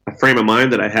a frame of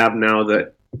mind that I have now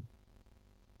that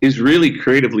is really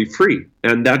creatively free.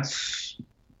 And that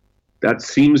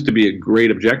seems to be a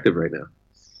great objective right now.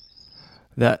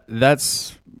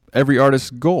 That's every artist's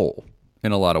goal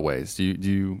in a lot of ways. Do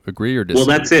you agree or disagree?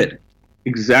 Well, that's it.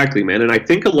 Exactly, man. And I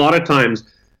think a lot of times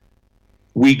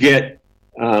we get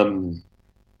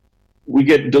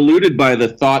deluded by the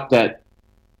thought that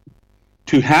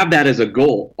to have that as a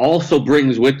goal also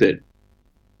brings with it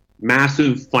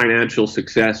massive financial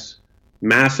success,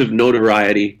 massive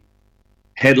notoriety,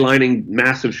 headlining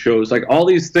massive shows, like all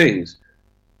these things.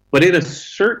 But in a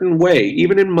certain way,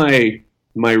 even in my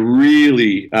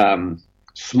really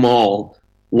small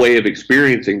way of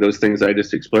experiencing those things I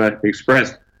just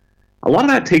expressed, a lot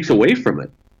of that takes away from it.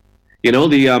 You know,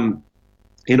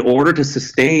 in order to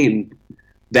sustain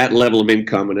that level of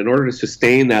income, and in order to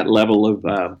sustain that level of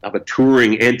a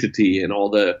touring entity and all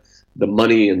the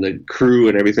money and the crew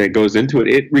and everything that goes into it,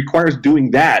 it requires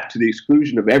doing that to the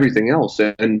exclusion of everything else.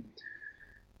 And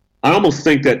I almost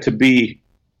think that to be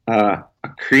a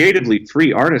creatively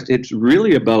free artist, it's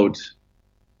really about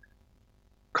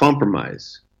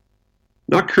compromise.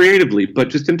 Not creatively, but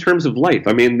just in terms of life.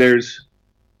 I mean,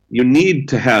 you need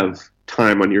to have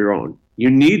time on your own. You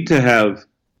need to have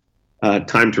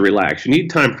time to relax. You need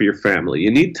time for your family.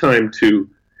 You need time to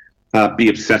be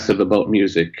obsessive about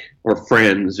music or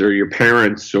friends or your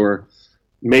parents or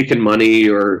making money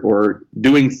or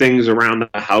doing things around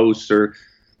the house or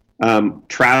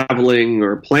traveling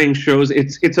or playing shows.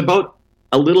 It's about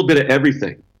a little bit of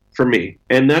everything for me.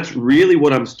 And that's really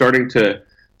what I'm starting to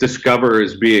discover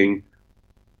as being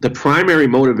the primary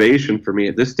motivation for me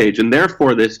at this stage. And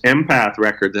therefore, this Empath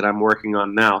record that I'm working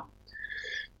on now,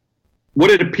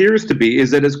 what it appears to be is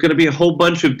that it's going to be a whole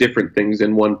bunch of different things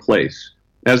in one place,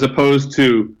 as opposed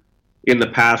to in the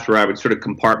past where I would sort of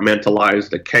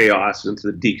compartmentalize the chaos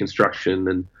into the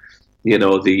deconstruction and, you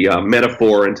know, the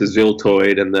metaphor into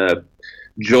Ziltoid and the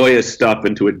joyous stuff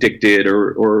into Addicted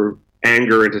or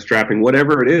anger into Strapping,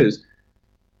 whatever it is.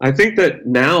 I think that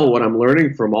now what I'm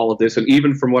learning from all of this, and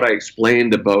even from what I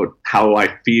explained about how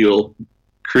I feel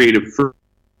creative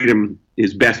freedom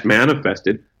is best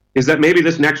manifested, is that maybe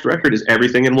this next record is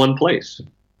everything in one place.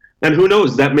 And who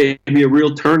knows, that may be a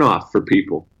real turnoff for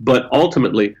people. But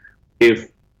ultimately,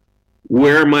 if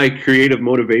where my creative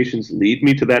motivations lead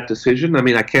me to that decision, I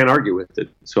mean, I can't argue with it,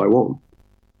 so I won't.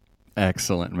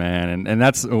 Excellent, man. And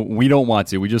that's, we don't want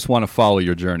to. We just want to follow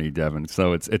your journey, Devin.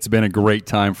 So it's been a great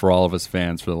time for all of us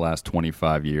fans for the last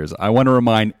 25 years. I want to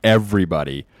remind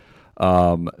everybody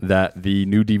that the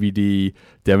new DVD,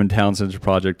 Devin Townsend's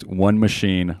project, One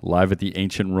Machine, live at the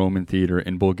Ancient Roman Theater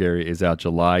in Bulgaria, is out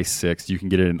July 6th. You can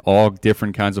get it in all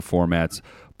different kinds of formats,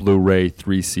 Blu-ray,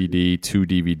 3 CD, 2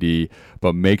 DVD.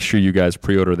 But make sure you guys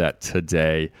pre-order that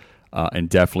today and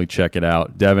definitely check it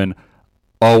out. Devin,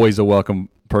 always a welcome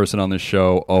person on this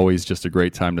show, always just a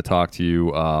great time to talk to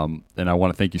you, and I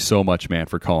want to thank you so much, man,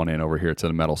 for calling in over here to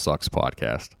the Metal Sucks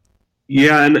podcast.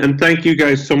 Yeah, and thank you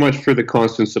guys so much for the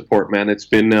constant support, man. It's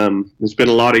been a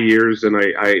lot of years, and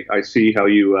I see how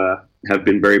you have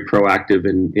been very proactive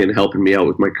in helping me out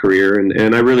with my career,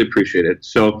 and I really appreciate it.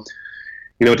 So,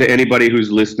 you know, to anybody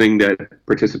who's listening that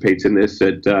participates in this,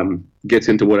 that gets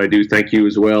into what I do, thank you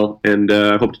as well, and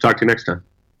I hope to talk to you next time.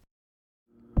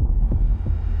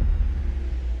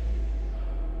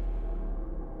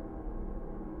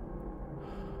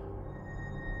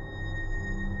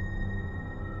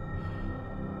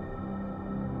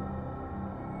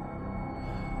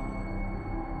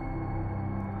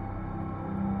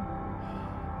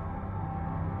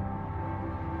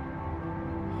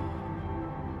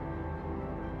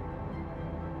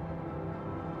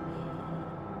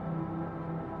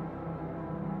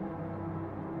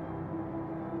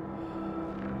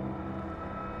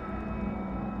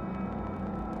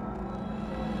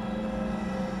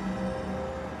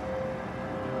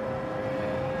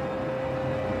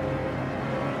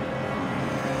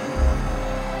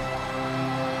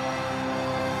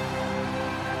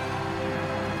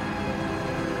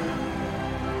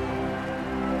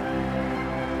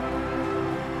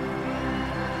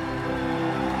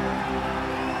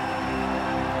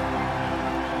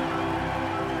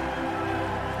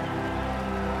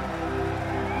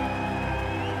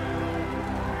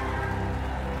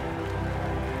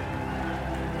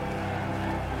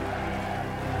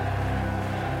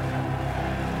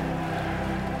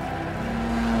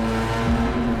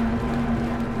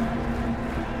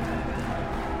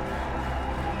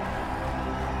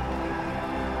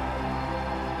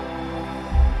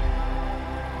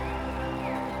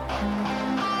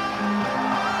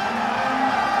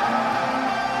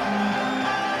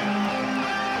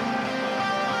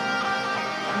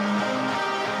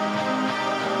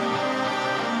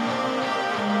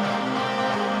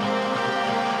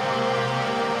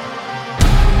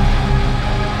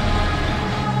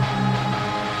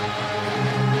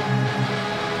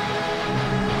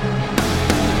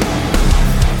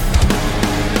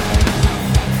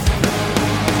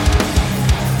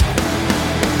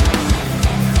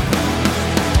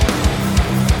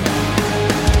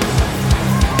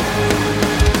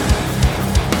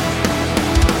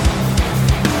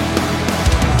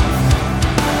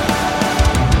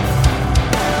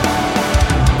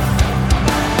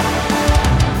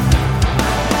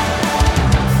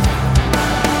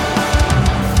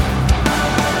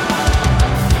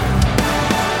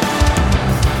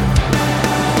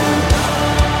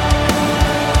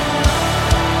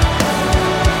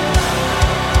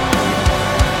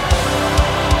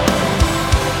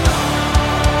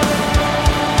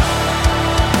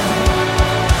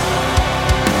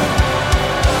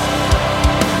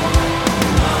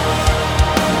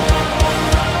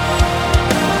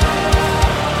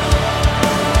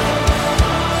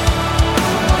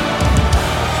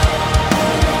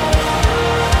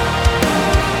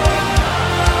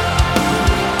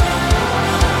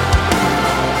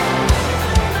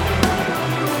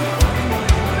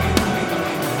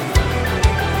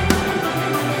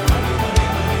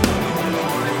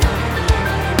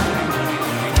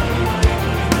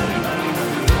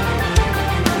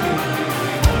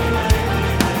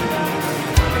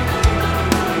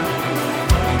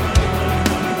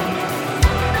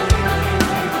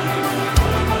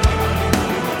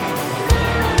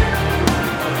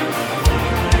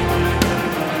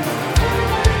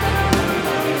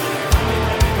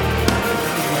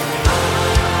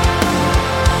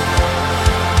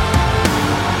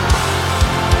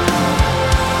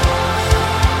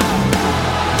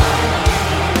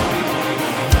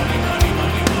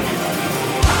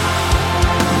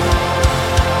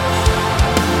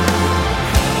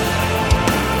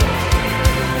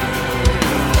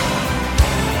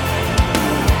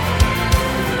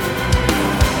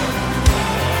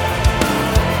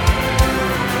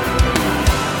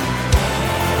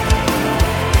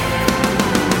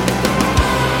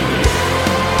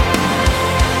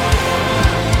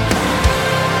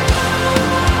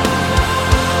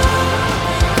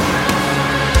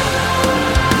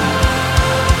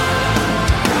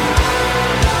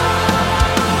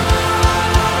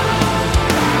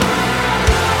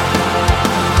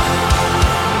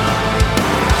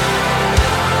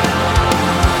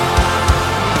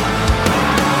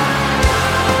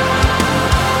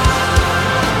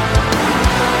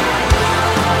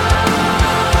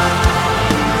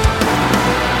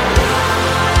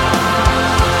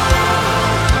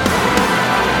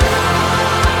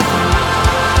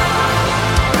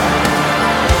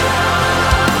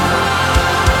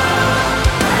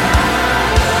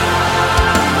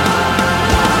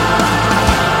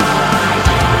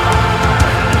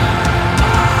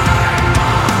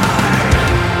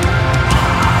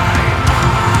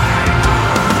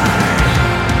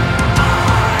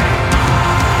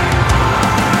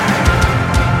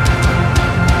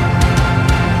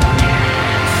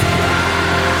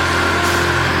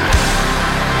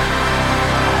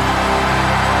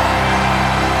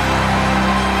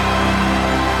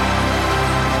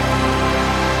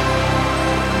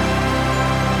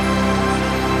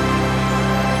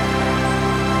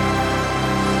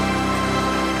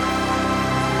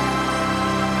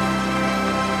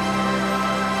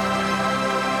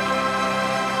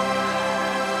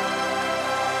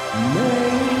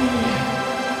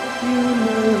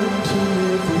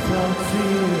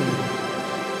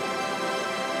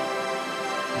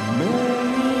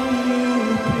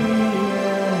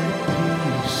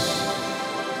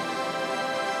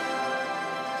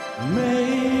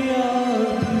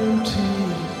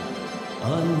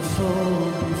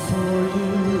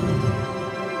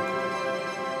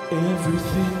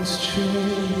 Everything's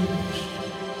changed.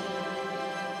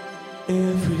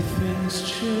 Everything's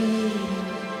changed.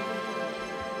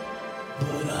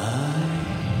 But I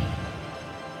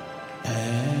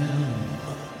am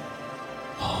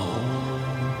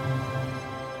home.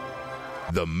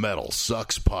 The Metal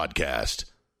Sucks Podcast.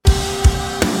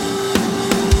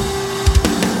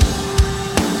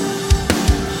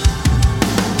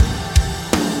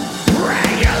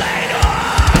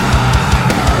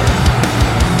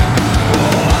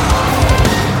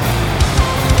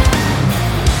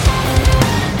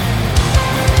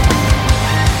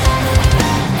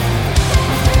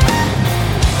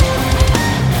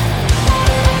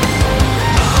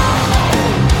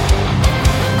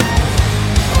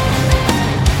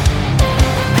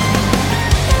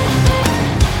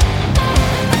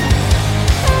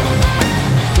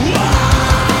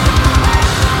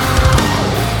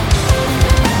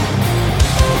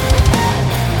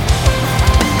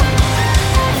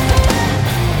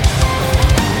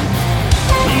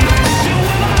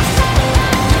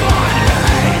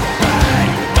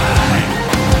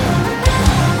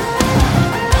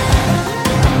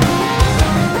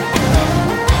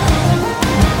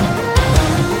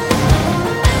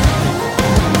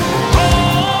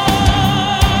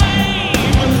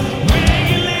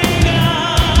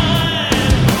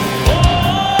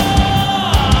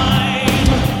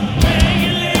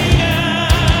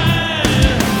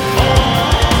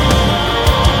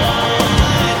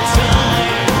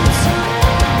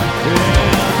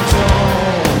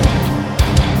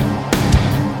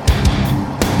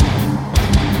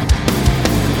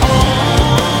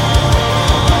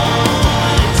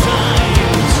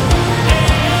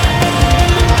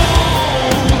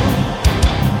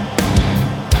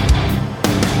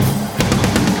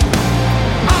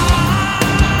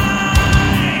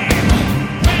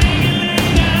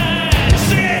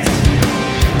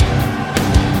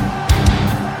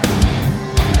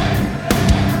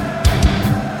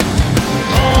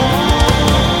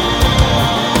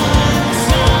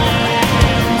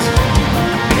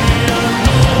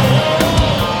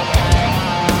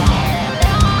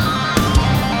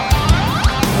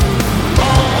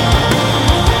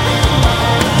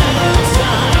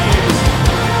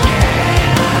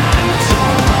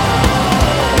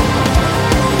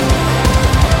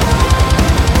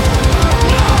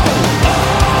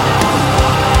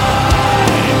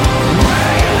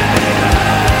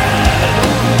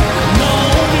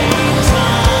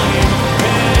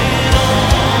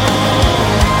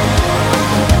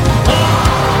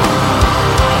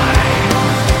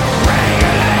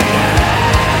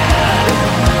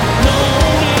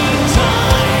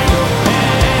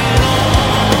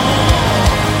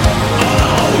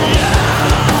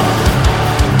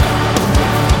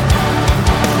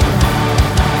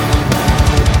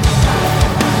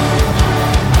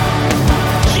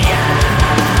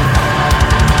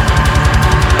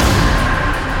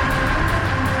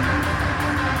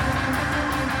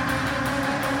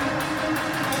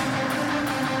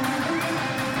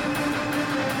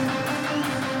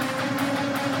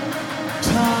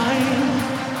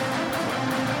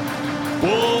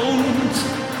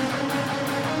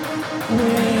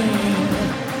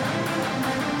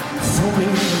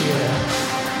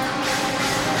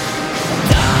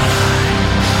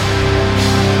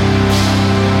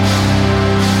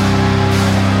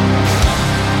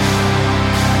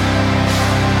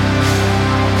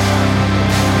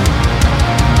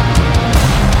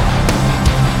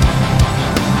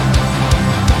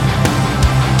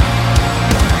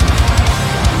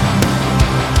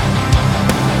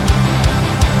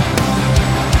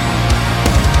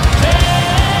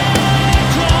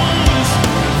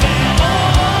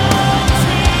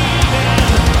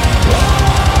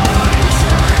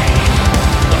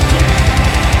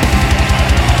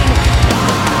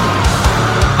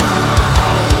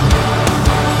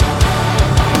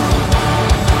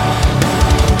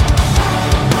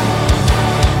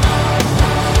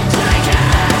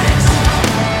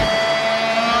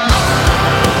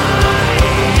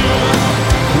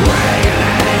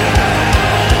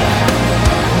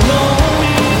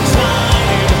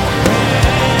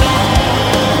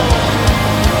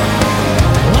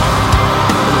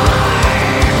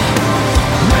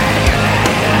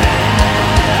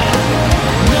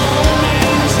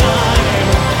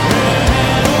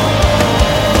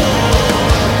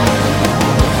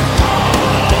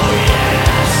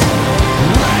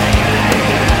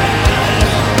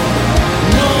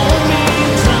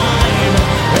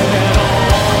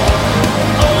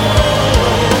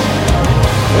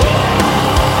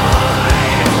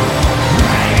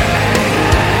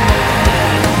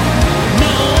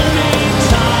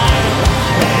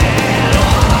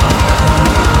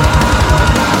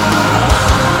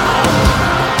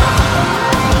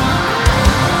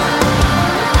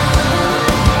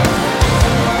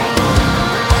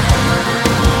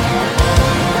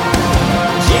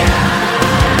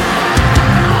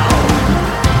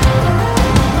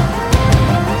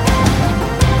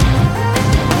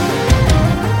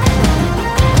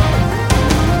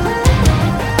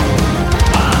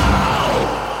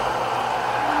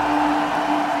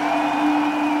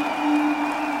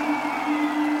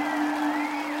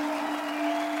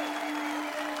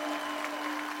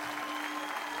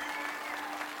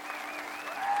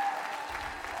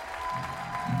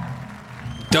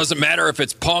 Doesn't matter if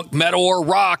it's punk, metal, or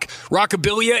rock,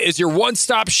 Rockabilia is your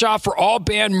one-stop shop for all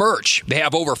band merch. They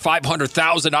have over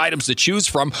 500,000 items to choose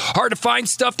from. Hard to find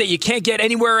stuff that you can't get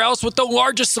anywhere else with the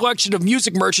largest selection of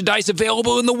music merchandise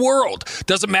available in the world.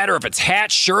 Doesn't matter if it's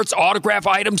hats, shirts, autograph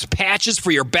items, patches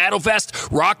for your battle vest,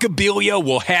 Rockabilia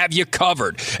will have you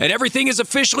covered. And everything is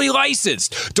officially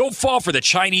licensed. Don't fall for the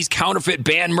Chinese counterfeit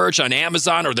band merch on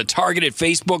Amazon or the targeted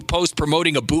Facebook post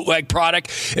promoting a bootleg product.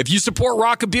 If you support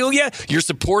Rockabilia, you're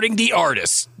supporting the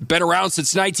artists. Been around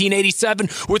since 1987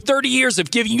 with 30 years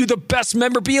of giving you the best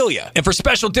memorabilia. And for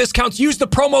special discounts, use the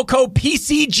promo code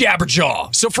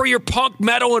PCJabberjaw. So for your punk,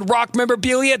 metal, and rock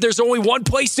memorabilia, there's only one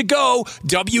place to go,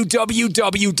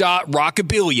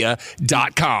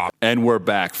 www.rockabilia.com. And we're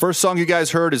back. First song you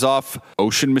guys heard is off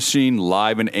Ocean Machine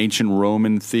live in Ancient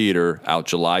Roman Theater out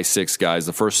July 6th, guys.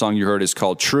 The first song you heard is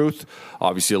called Truth,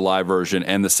 obviously a live version,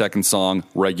 and the second song,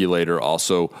 Regulator,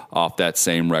 also off that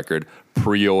same record.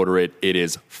 Pre-order it. It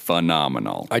is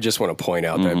phenomenal. I just want to point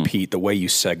out that, Pete, the way you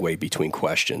segue between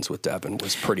questions with Devin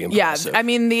was pretty impressive. Yeah, I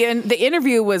mean, the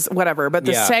interview was whatever, but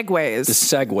the segues. The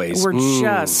segues. Were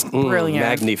just brilliant.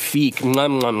 Magnifique.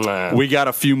 Mwah, mwah, mwah. We got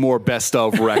a few more best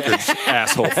of records,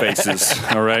 asshole faces.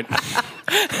 All right.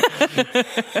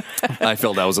 I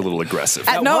felt that was a little aggressive.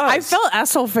 I felt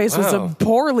asshole face was a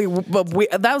poorly.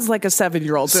 That was like a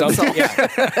 7-year-old.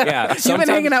 Yeah. You've been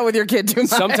hanging out with your kid too much.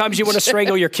 Sometimes you want to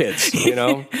strangle your kids, you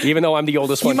know, even though I'm the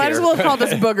oldest one You might here. as well call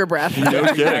this booger breath. No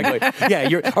kidding. Exactly. Yeah,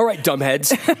 you're all right,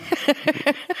 dumbheads.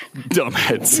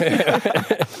 Dumbheads.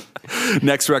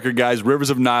 Next record, guys, Rivers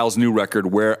of Nile's new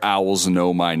record, Where Owls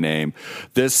Know My Name.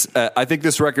 This, I think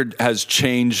this record has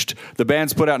changed. The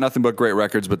band's put out nothing but great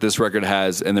records, but this record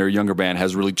has, and their younger band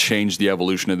has really changed the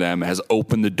evolution of them, has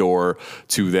opened the door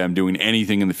to them doing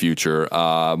anything in the future.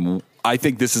 I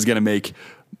think this is going to make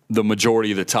the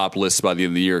majority of the top lists by the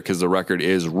end of the year because the record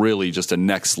is really just a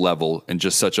next level and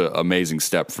just such an amazing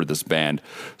step for this band.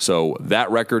 So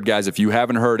that record, guys, if you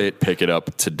haven't heard it, pick it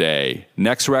up today.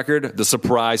 Next record, the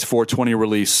surprise 420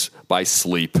 release by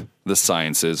Sleep, The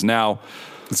Sciences. Now,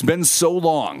 it's been so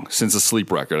long since a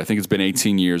Sleep record. I think it's been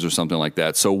 18 years or something like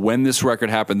that. So when this record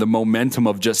happened, the momentum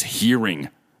of just hearing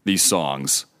these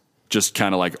songs just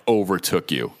kind of like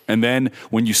overtook you. And then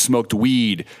when you smoked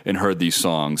weed and heard these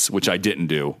songs, which I didn't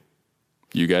do,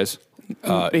 you guys?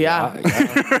 Yeah.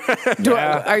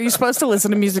 Are you supposed to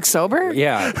listen to music sober?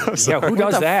 Yeah. Who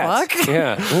does that? Fuck?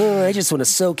 Yeah. Oh, I just want to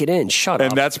soak it in. Shut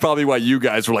up. And that's probably why you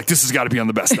guys were like, this has got to be on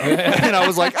the best of. And I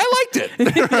was like, I liked it.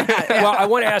 Well, I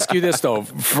want to ask you this though: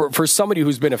 for somebody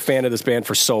who's been a fan of this band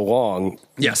for so long,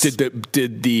 yes,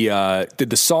 did the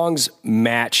songs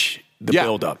match the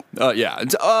build-up?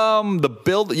 The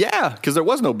build, because there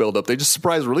was no build-up. They just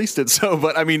surprise released it. So,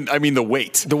 but I mean the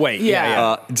weight. The weight,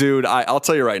 dude. I'll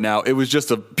tell you right now, it was just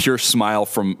a pure smile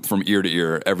from ear to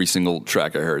ear every single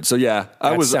track I heard. So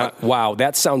wow,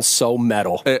 that sounds so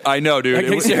metal. I know, dude.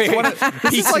 It's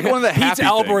like one of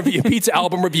the Pete's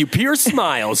album review. Pure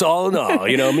smiles, all in all.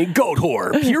 You know, what I mean, goat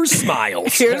whore. Pure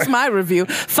smiles. Here's my review: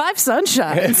 5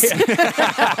 sunshines.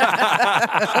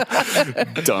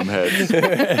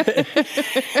 Dumbhead.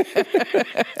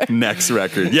 Next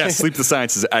record. Yes, Sleep the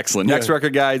Science is excellent. Next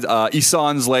record, guys.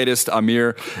 Isan's latest,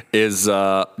 Amir, is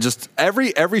just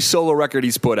every solo record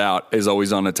he's put out is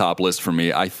always on the top list for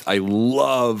me. I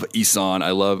love Isan.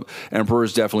 I love Emperor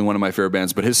is definitely one of my favorite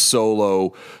bands, but his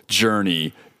solo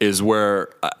journey is where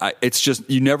it's just,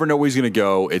 you never know where he's going to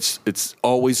go. It's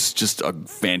always just a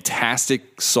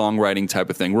fantastic songwriting type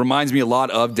of thing. Reminds me a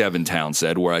lot of Devin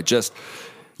Townsend, where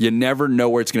you never know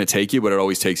where it's going to take you, but it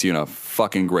always takes you in a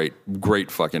fucking great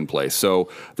fucking place. So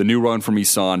the new run from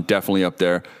Isan, definitely up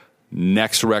there.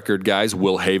 Next record, guys,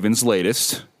 Will Haven's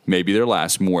latest, maybe their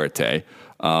last, Muerte.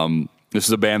 This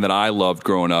is a band that I loved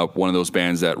growing up, one of those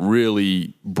bands that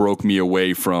really broke me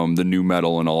away from the new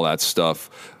metal and all that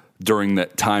stuff during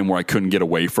that time where I couldn't get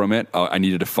away from it. I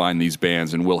needed to find these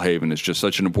bands, and Will Haven is just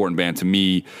such an important band to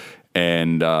me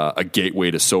and a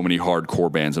gateway to so many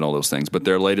hardcore bands and all those things. But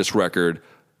their latest record,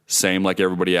 same like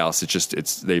everybody else.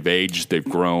 They've aged, they've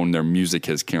grown, their music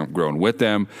has grown with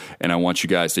them. And I want you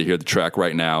guys to hear the track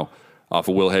right now off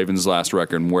of Will Haven's last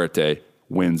record, Muerte,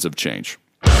 Winds of Change.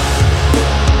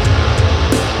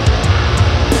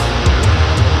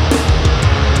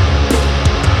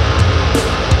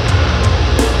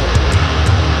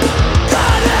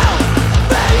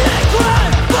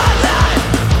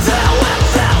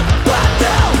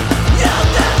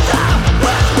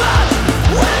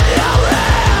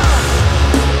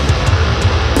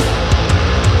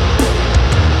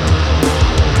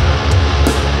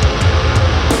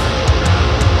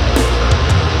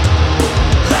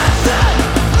 Listen!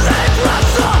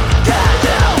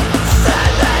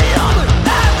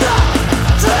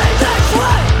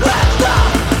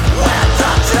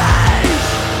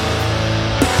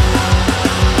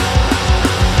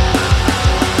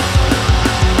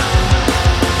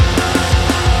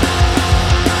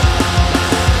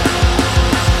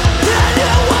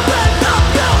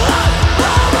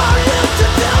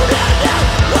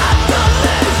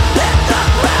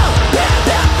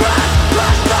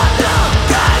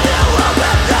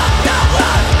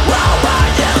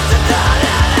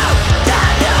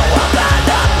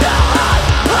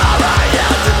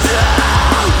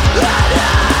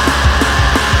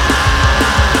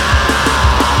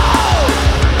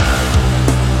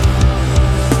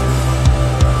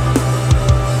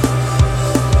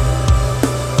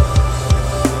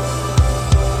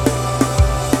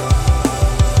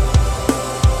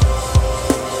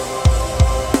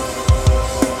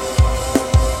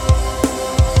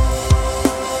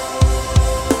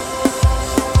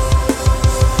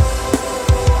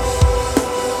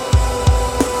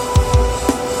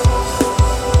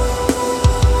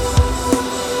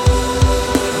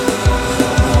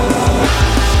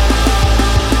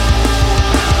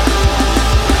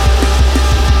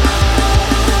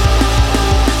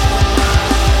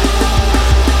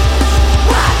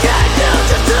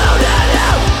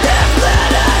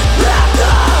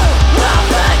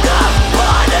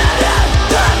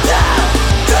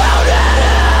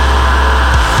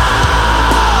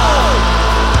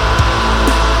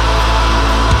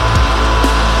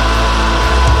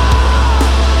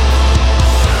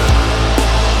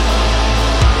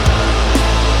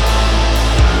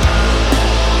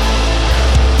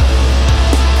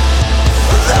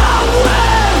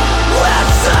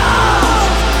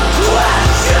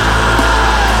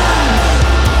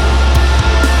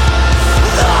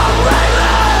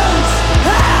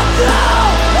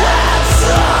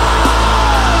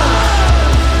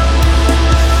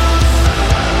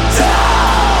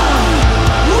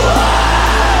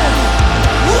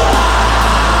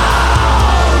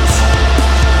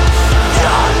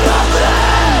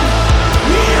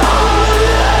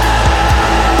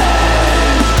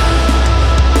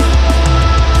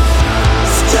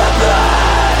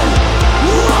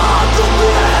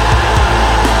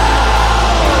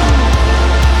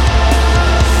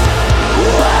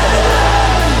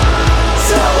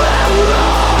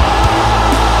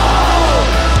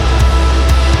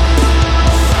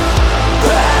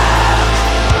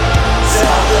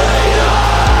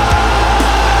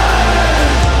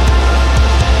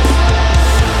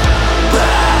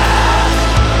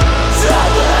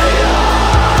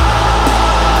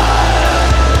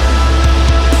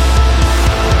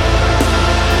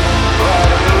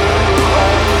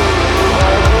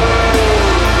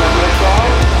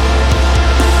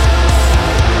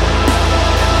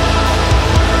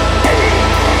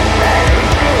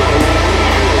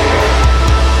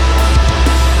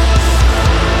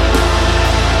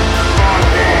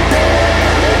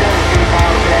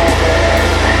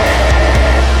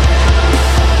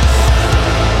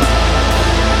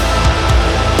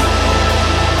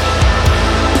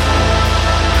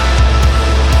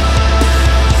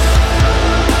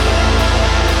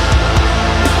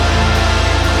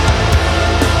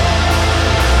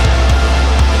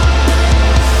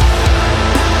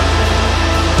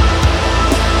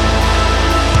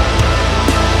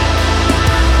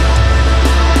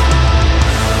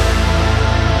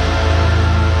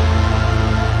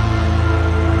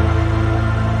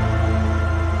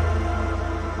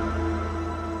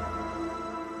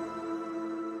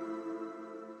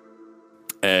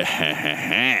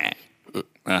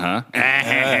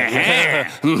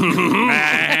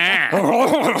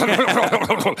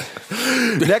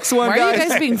 Next one, Why guys. are you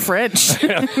guys being French?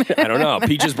 I don't know.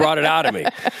 Pete just brought it out of me.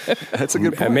 That's a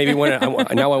good point. And maybe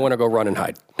now I want to go run and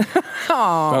hide.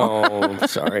 Oh,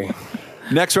 sorry.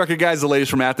 Next record, guys, the latest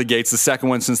from At the Gates, the second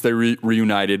one since they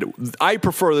reunited. I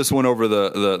prefer this one over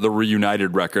the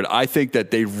reunited record. I think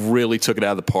that they really took it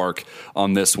out of the park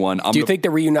on this one. Do you think the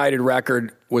reunited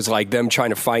record was like them trying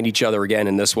to find each other again?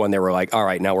 And this one, they were like, all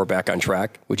right, now we're back on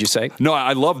track, would you say? No,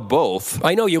 I loved both.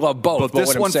 I know you love both. But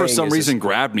this one, for some reason,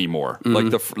 grabbed me more. Like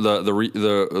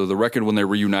the record when they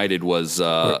reunited was...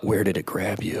 where did it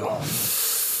grab you?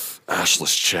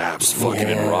 Ashless chaps, fucking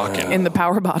and rocking. In the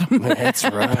power bottom. That's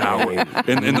right. Power.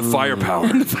 In the firepower.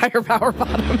 In the firepower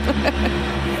bottom.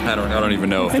 I don't even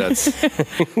know if that's...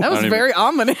 That was very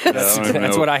ominous.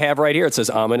 That's what I have right here. It says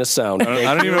ominous sound.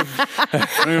 I don't even know if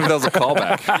that was a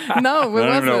callback. No, it wasn't.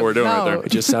 I don't even know what we're doing right there.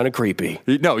 It just sounded creepy.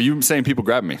 No, you saying people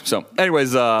grabbing me. So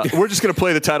anyways, we're just going to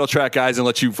play the title track, guys, and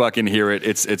let you fucking hear it.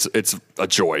 It's a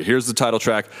joy. Here's the title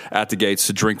track, At the Gates,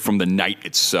 To Drink from the Night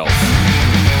Itself.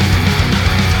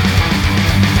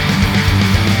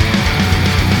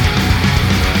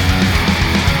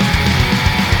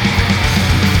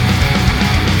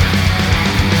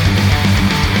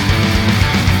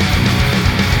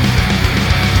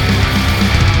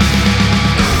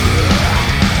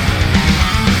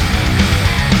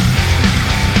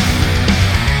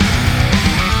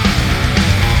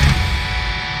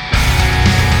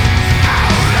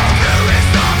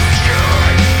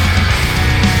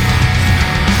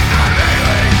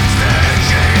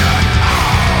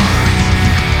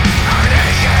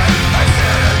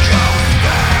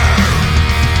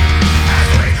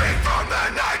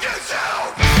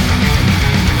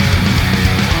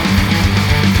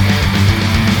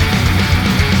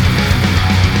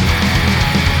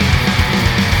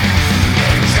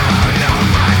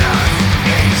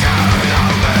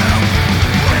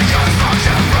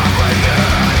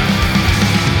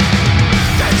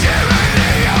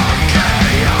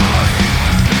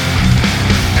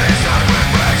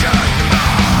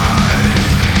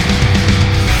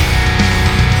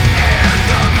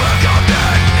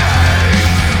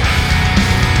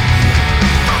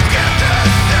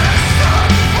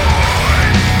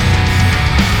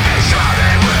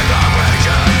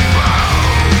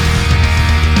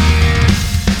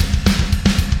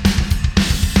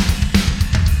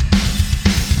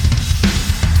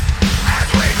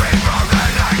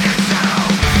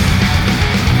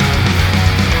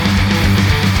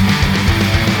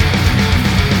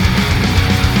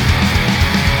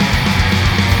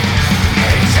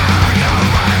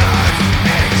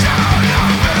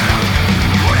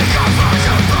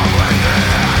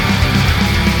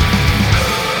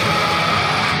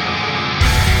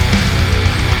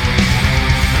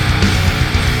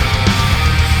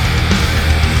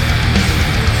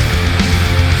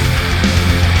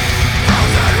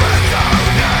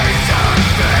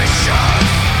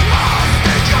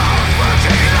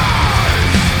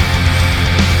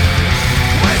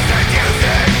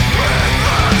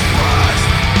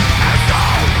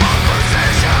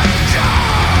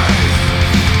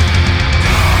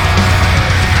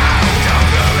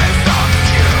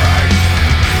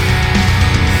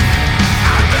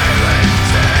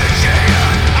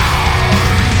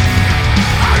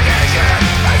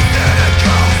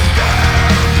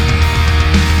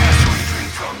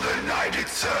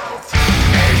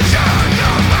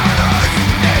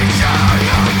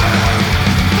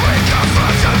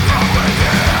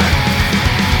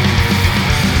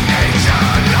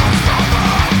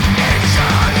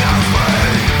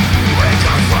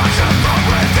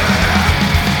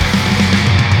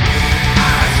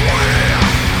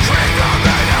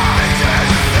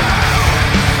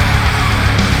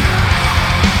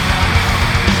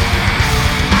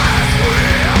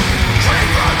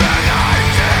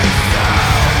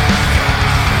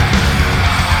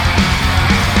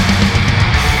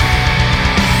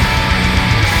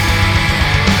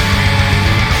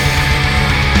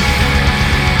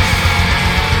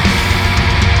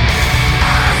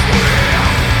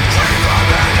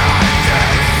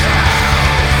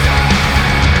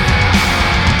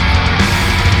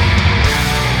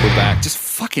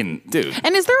 Dude.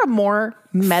 And is there a more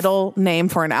metal name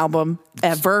for an album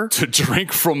ever. To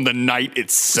drink from the night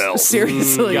itself.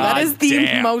 Seriously, that is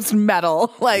the most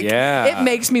metal. Like, it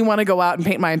makes me want to go out and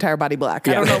paint my entire body black.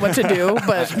 I don't know what to do,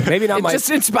 but maybe not it just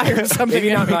inspires something.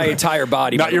 Maybe not my entire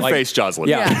body. Not but your like, face, Jocelyn.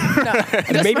 No,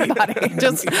 just Maybe- my body.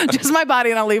 Just my body,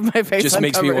 and I'll leave my face Just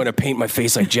makes me uncovered. want to paint my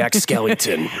face like Jack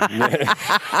Skellington.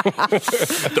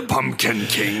 The Pumpkin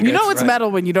King. You know it's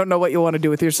metal when you don't know what you want to do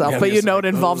with yourself, Yeah, but you just know like, it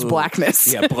involves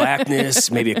blackness. Yeah,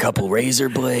 blackness, maybe a couple razor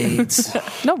blades.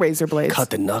 No razor blades. Cut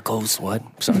the knuckles. What?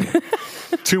 Sorry.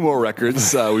 2 more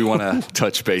records we want to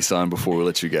touch base on before we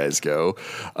let you guys go.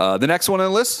 The next one on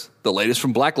the list, the latest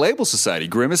from Black Label Society,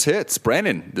 Grimace Hits.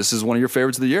 Brandon, this is one of your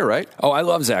favorites of the year, right? Oh, I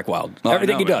love Zach Wild.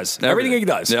 Everything he does. Everything he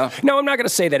does. Yeah. No, I'm not going to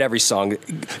say that every song.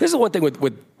 This is the one thing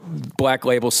with Black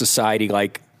Label Society,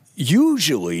 like,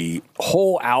 usually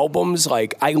whole albums,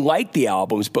 like, I like the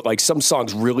albums, but like some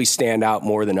songs really stand out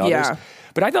more than others. Yeah.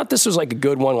 But I thought this was like a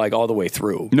good one, like all the way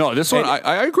through. No, this one,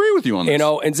 I agree with you on this. You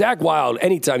know, and Zach Wild,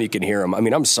 anytime you can hear him, I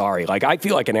mean, I'm sorry. Like, I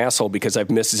feel like an asshole because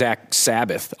I've missed Zach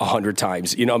Sabbath 100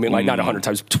 times. You know, I mean, like, not 100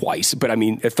 times, twice, but I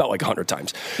mean, it felt like 100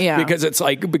 times. Yeah. Because it's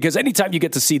like, because anytime you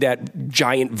get to see that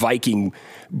giant Viking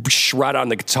shred on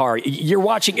the guitar, you're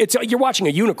watching a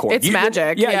unicorn. It's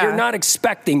magic. Yeah. You're not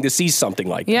expecting to see something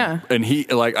like that. Yeah. And he,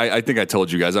 like, I think I told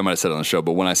you guys, I might have said it on the show,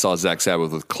 but when I saw Zach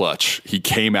Sabbath with Clutch, he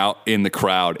came out in the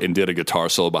crowd and did a guitar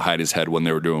solo behind his head when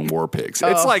they were doing War Pigs.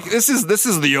 It's like, this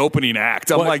is the opening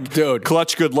act. I'm like, dude,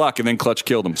 Clutch, good luck. And then Clutch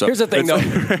killed him. So here's the thing, though.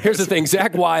 Here's the thing.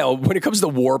 Zach Wild, when it comes to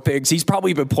War Pigs, he's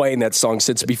probably been playing that song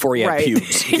since before he had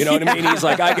pubes. You know what I mean? He's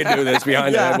like, I can do this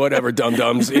behind the head, whatever,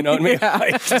 dum-dums. You know what I mean?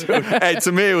 Like, dude. Hey,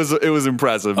 to me, it was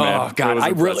impressive, man. Oh, God. It was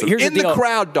impressive. Here's in the deal.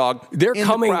 crowd, dog. They're in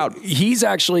coming. The crowd. He's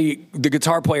actually the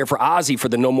guitar player for Ozzy for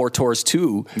the No More Tours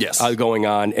 2 going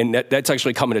on. And that's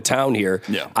actually coming to town here.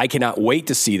 Yeah. I cannot wait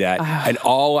to see that. And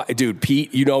dude,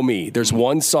 Pete, you know me. There's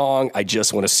one song I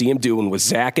just want to see him doing with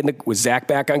Zach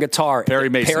back on guitar. Perry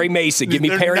Mason. Give me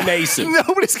Perry Mason.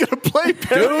 Nobody's going to play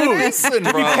Perry Mason,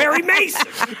 bro. Perry Mason.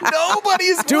 Nobody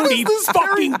is. Dude, he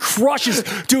fucking crushes.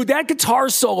 Dude, that guitar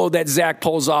solo that Zach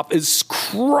pulls off is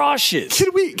crushes.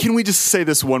 Can we just say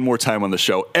this one more time on the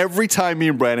show? Every time me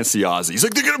and Brandon see Ozzy, he's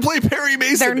like, they're going to play Perry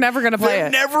Mason. They're never going to play They're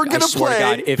it. never going to swear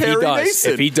play to God, Perry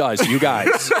Mason. If he does, you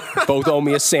guys both owe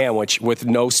me a sandwich with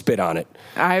no spit on it.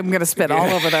 I'm going to spit all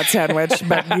over that sandwich,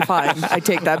 but be fine. I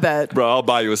take that bet. Bro, I'll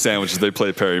buy you a sandwich if they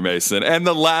play Perry Mason. And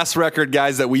the last record,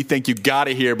 guys, that we think you got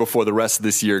to hear before the rest of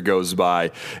this year goes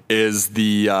by is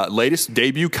the latest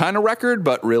debut kind of record,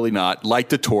 but really not. Light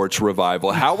the Torch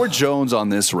Revival. Howard Jones on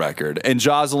this record. And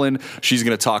Jocelyn, she's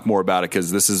going to talk more about it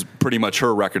because this is pretty much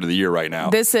her record of the year right now.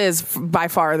 This is by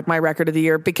far my record of the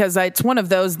year because it's one of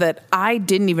those that I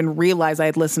didn't even realize I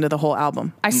had listened to the whole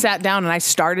album. I sat down and I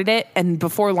started it, and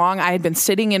before long, I had been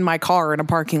sitting in my car in a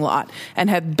parking lot and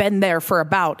had been there for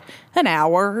about an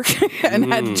hour and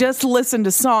had just listened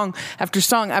to song after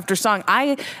song after song.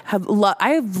 I have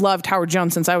loved Howard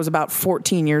Jones since I was about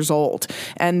 14 years old,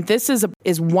 and this is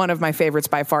one of my favorites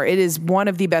by far. It is one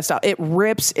of the best. It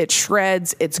rips, it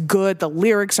shreds, it's good. The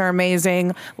lyrics are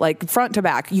amazing, like front to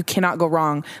back. You cannot go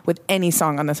wrong with any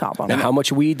song on this album. Now, how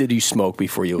much weed did you smoke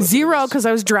before you? Zero, because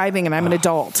I was driving and I'm an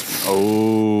adult.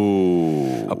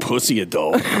 Oh, a pussy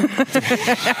adult.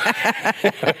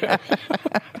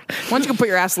 Why don't you go put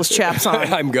your assless chaps on?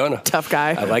 I'm gonna. Tough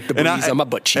guy. I like the breeze on my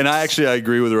butt cheeks. And I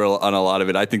agree with her on a lot of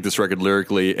it. I think this record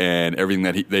lyrically and everything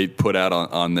that they put out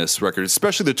on this record,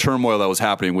 especially the turmoil that was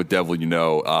happening with Devil You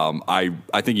Know, I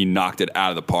think he knocked it out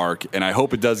of the park, and I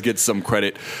hope it does get some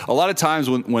credit. A lot of times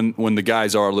when the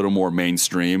guys are a little more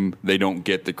mainstream, they don't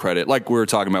get the credit, like we were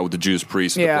talking about with the Judas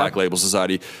Priest, the Black Label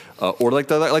Society, or like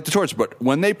the Torch. But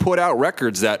when they put out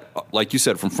records that, like you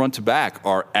said, from front to back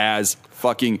are as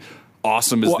fucking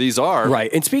awesome as these are.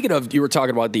 Right. And speaking of, you were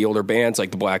talking about the older bands like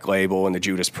the Black Label and the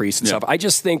Judas Priest and stuff. I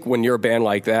just think when you're a band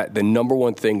like that, the number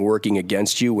one thing working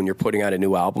against you when you're putting out a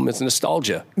new album is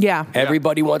nostalgia. Yeah.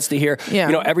 Everybody wants to hear,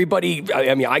 everybody,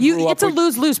 I mean, I grew up it's a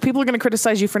lose-lose. People are going to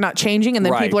criticize you for not changing, and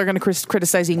then people are going to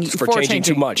criticizing you for changing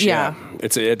too much. Yeah.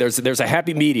 There's a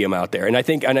happy medium out there. And I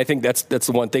think that's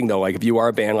the one thing though. Like if you are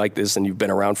a band like this and you've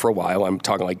been around for a while, I'm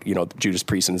talking like, Judas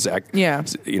Priest and Zach,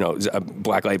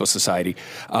 Black Label Society,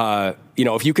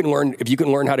 if you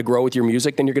can learn how to grow with your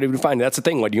music, then you're going to be fine. That's the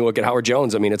thing. When you look at Howard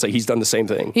Jones, I mean, it's like he's done the same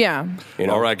thing. Yeah.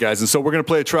 All right, guys. And so we're going to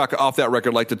play a track off that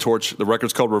record, Light the Torch. The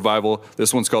record's called Revival.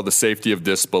 This one's called The Safety of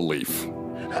Disbelief.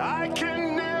 I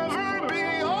can never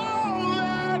be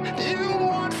all that you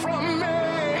want from me.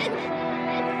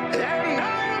 And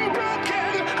I am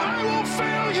broken. I will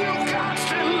fail you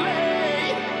constantly.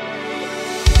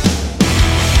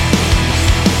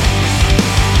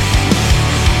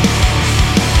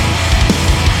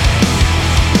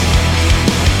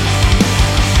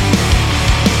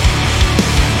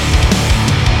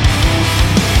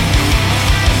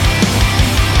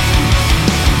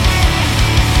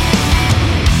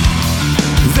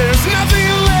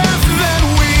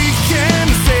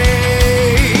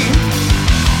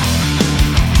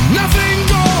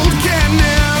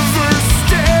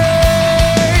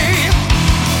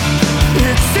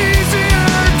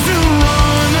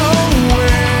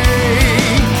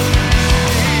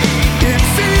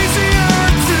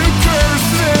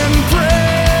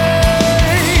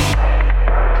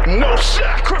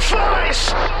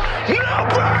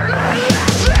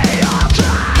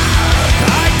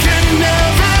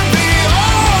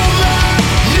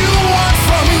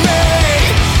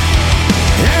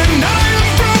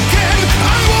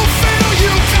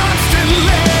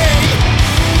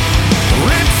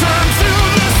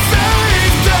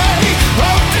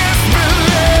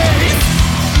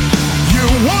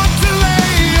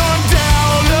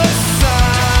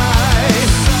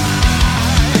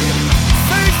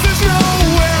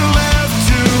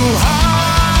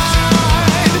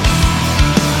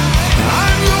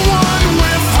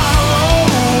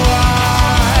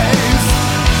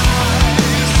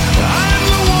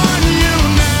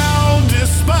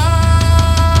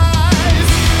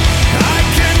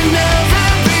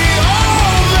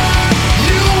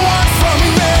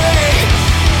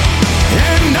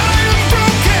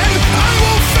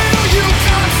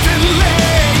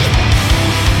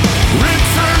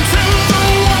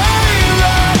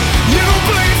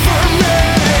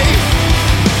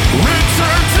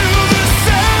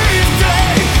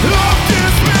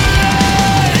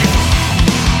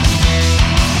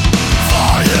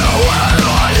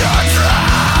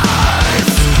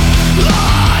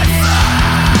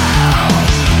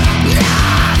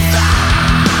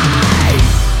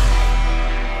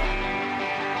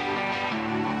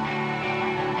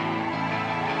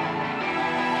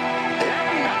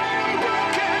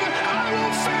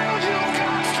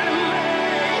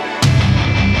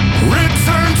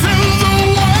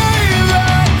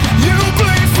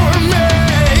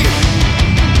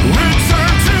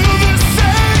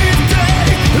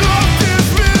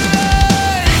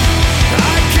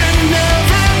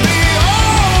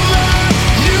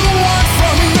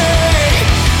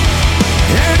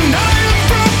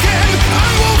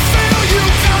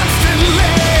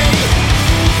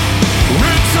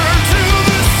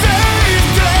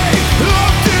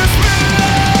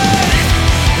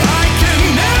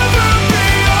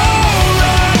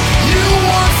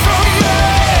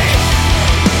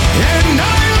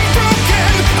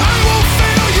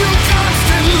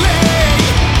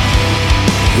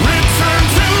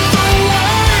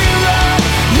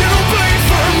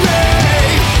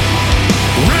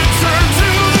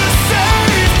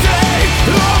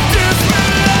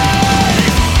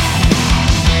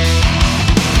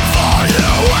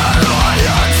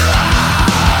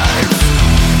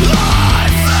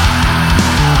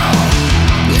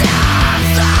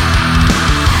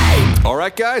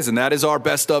 right, guys, and that is our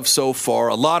best of so far.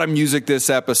 A lot of music this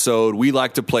episode. We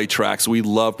like to play tracks. We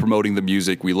love promoting the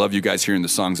music. We love you guys hearing the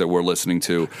songs that we're listening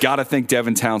to. Got to thank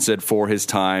Devin Townsend for his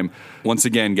time. Once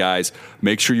again, guys,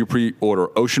 make sure you pre-order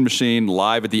Ocean Machine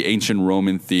live at the Ancient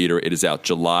Roman Theater. It is out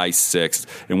July 6th.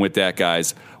 And with that,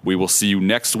 guys, we will see you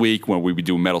next week when we be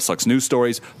doing Metal Sucks news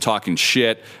stories, talking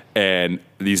shit, and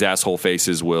these asshole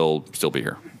faces will still be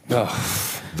here.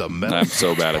 The Metal I'm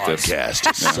so bad at this. Podcast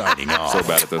is signing off. So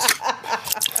bad at this.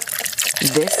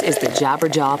 This is the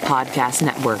Jabberjaw Podcast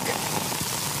Network.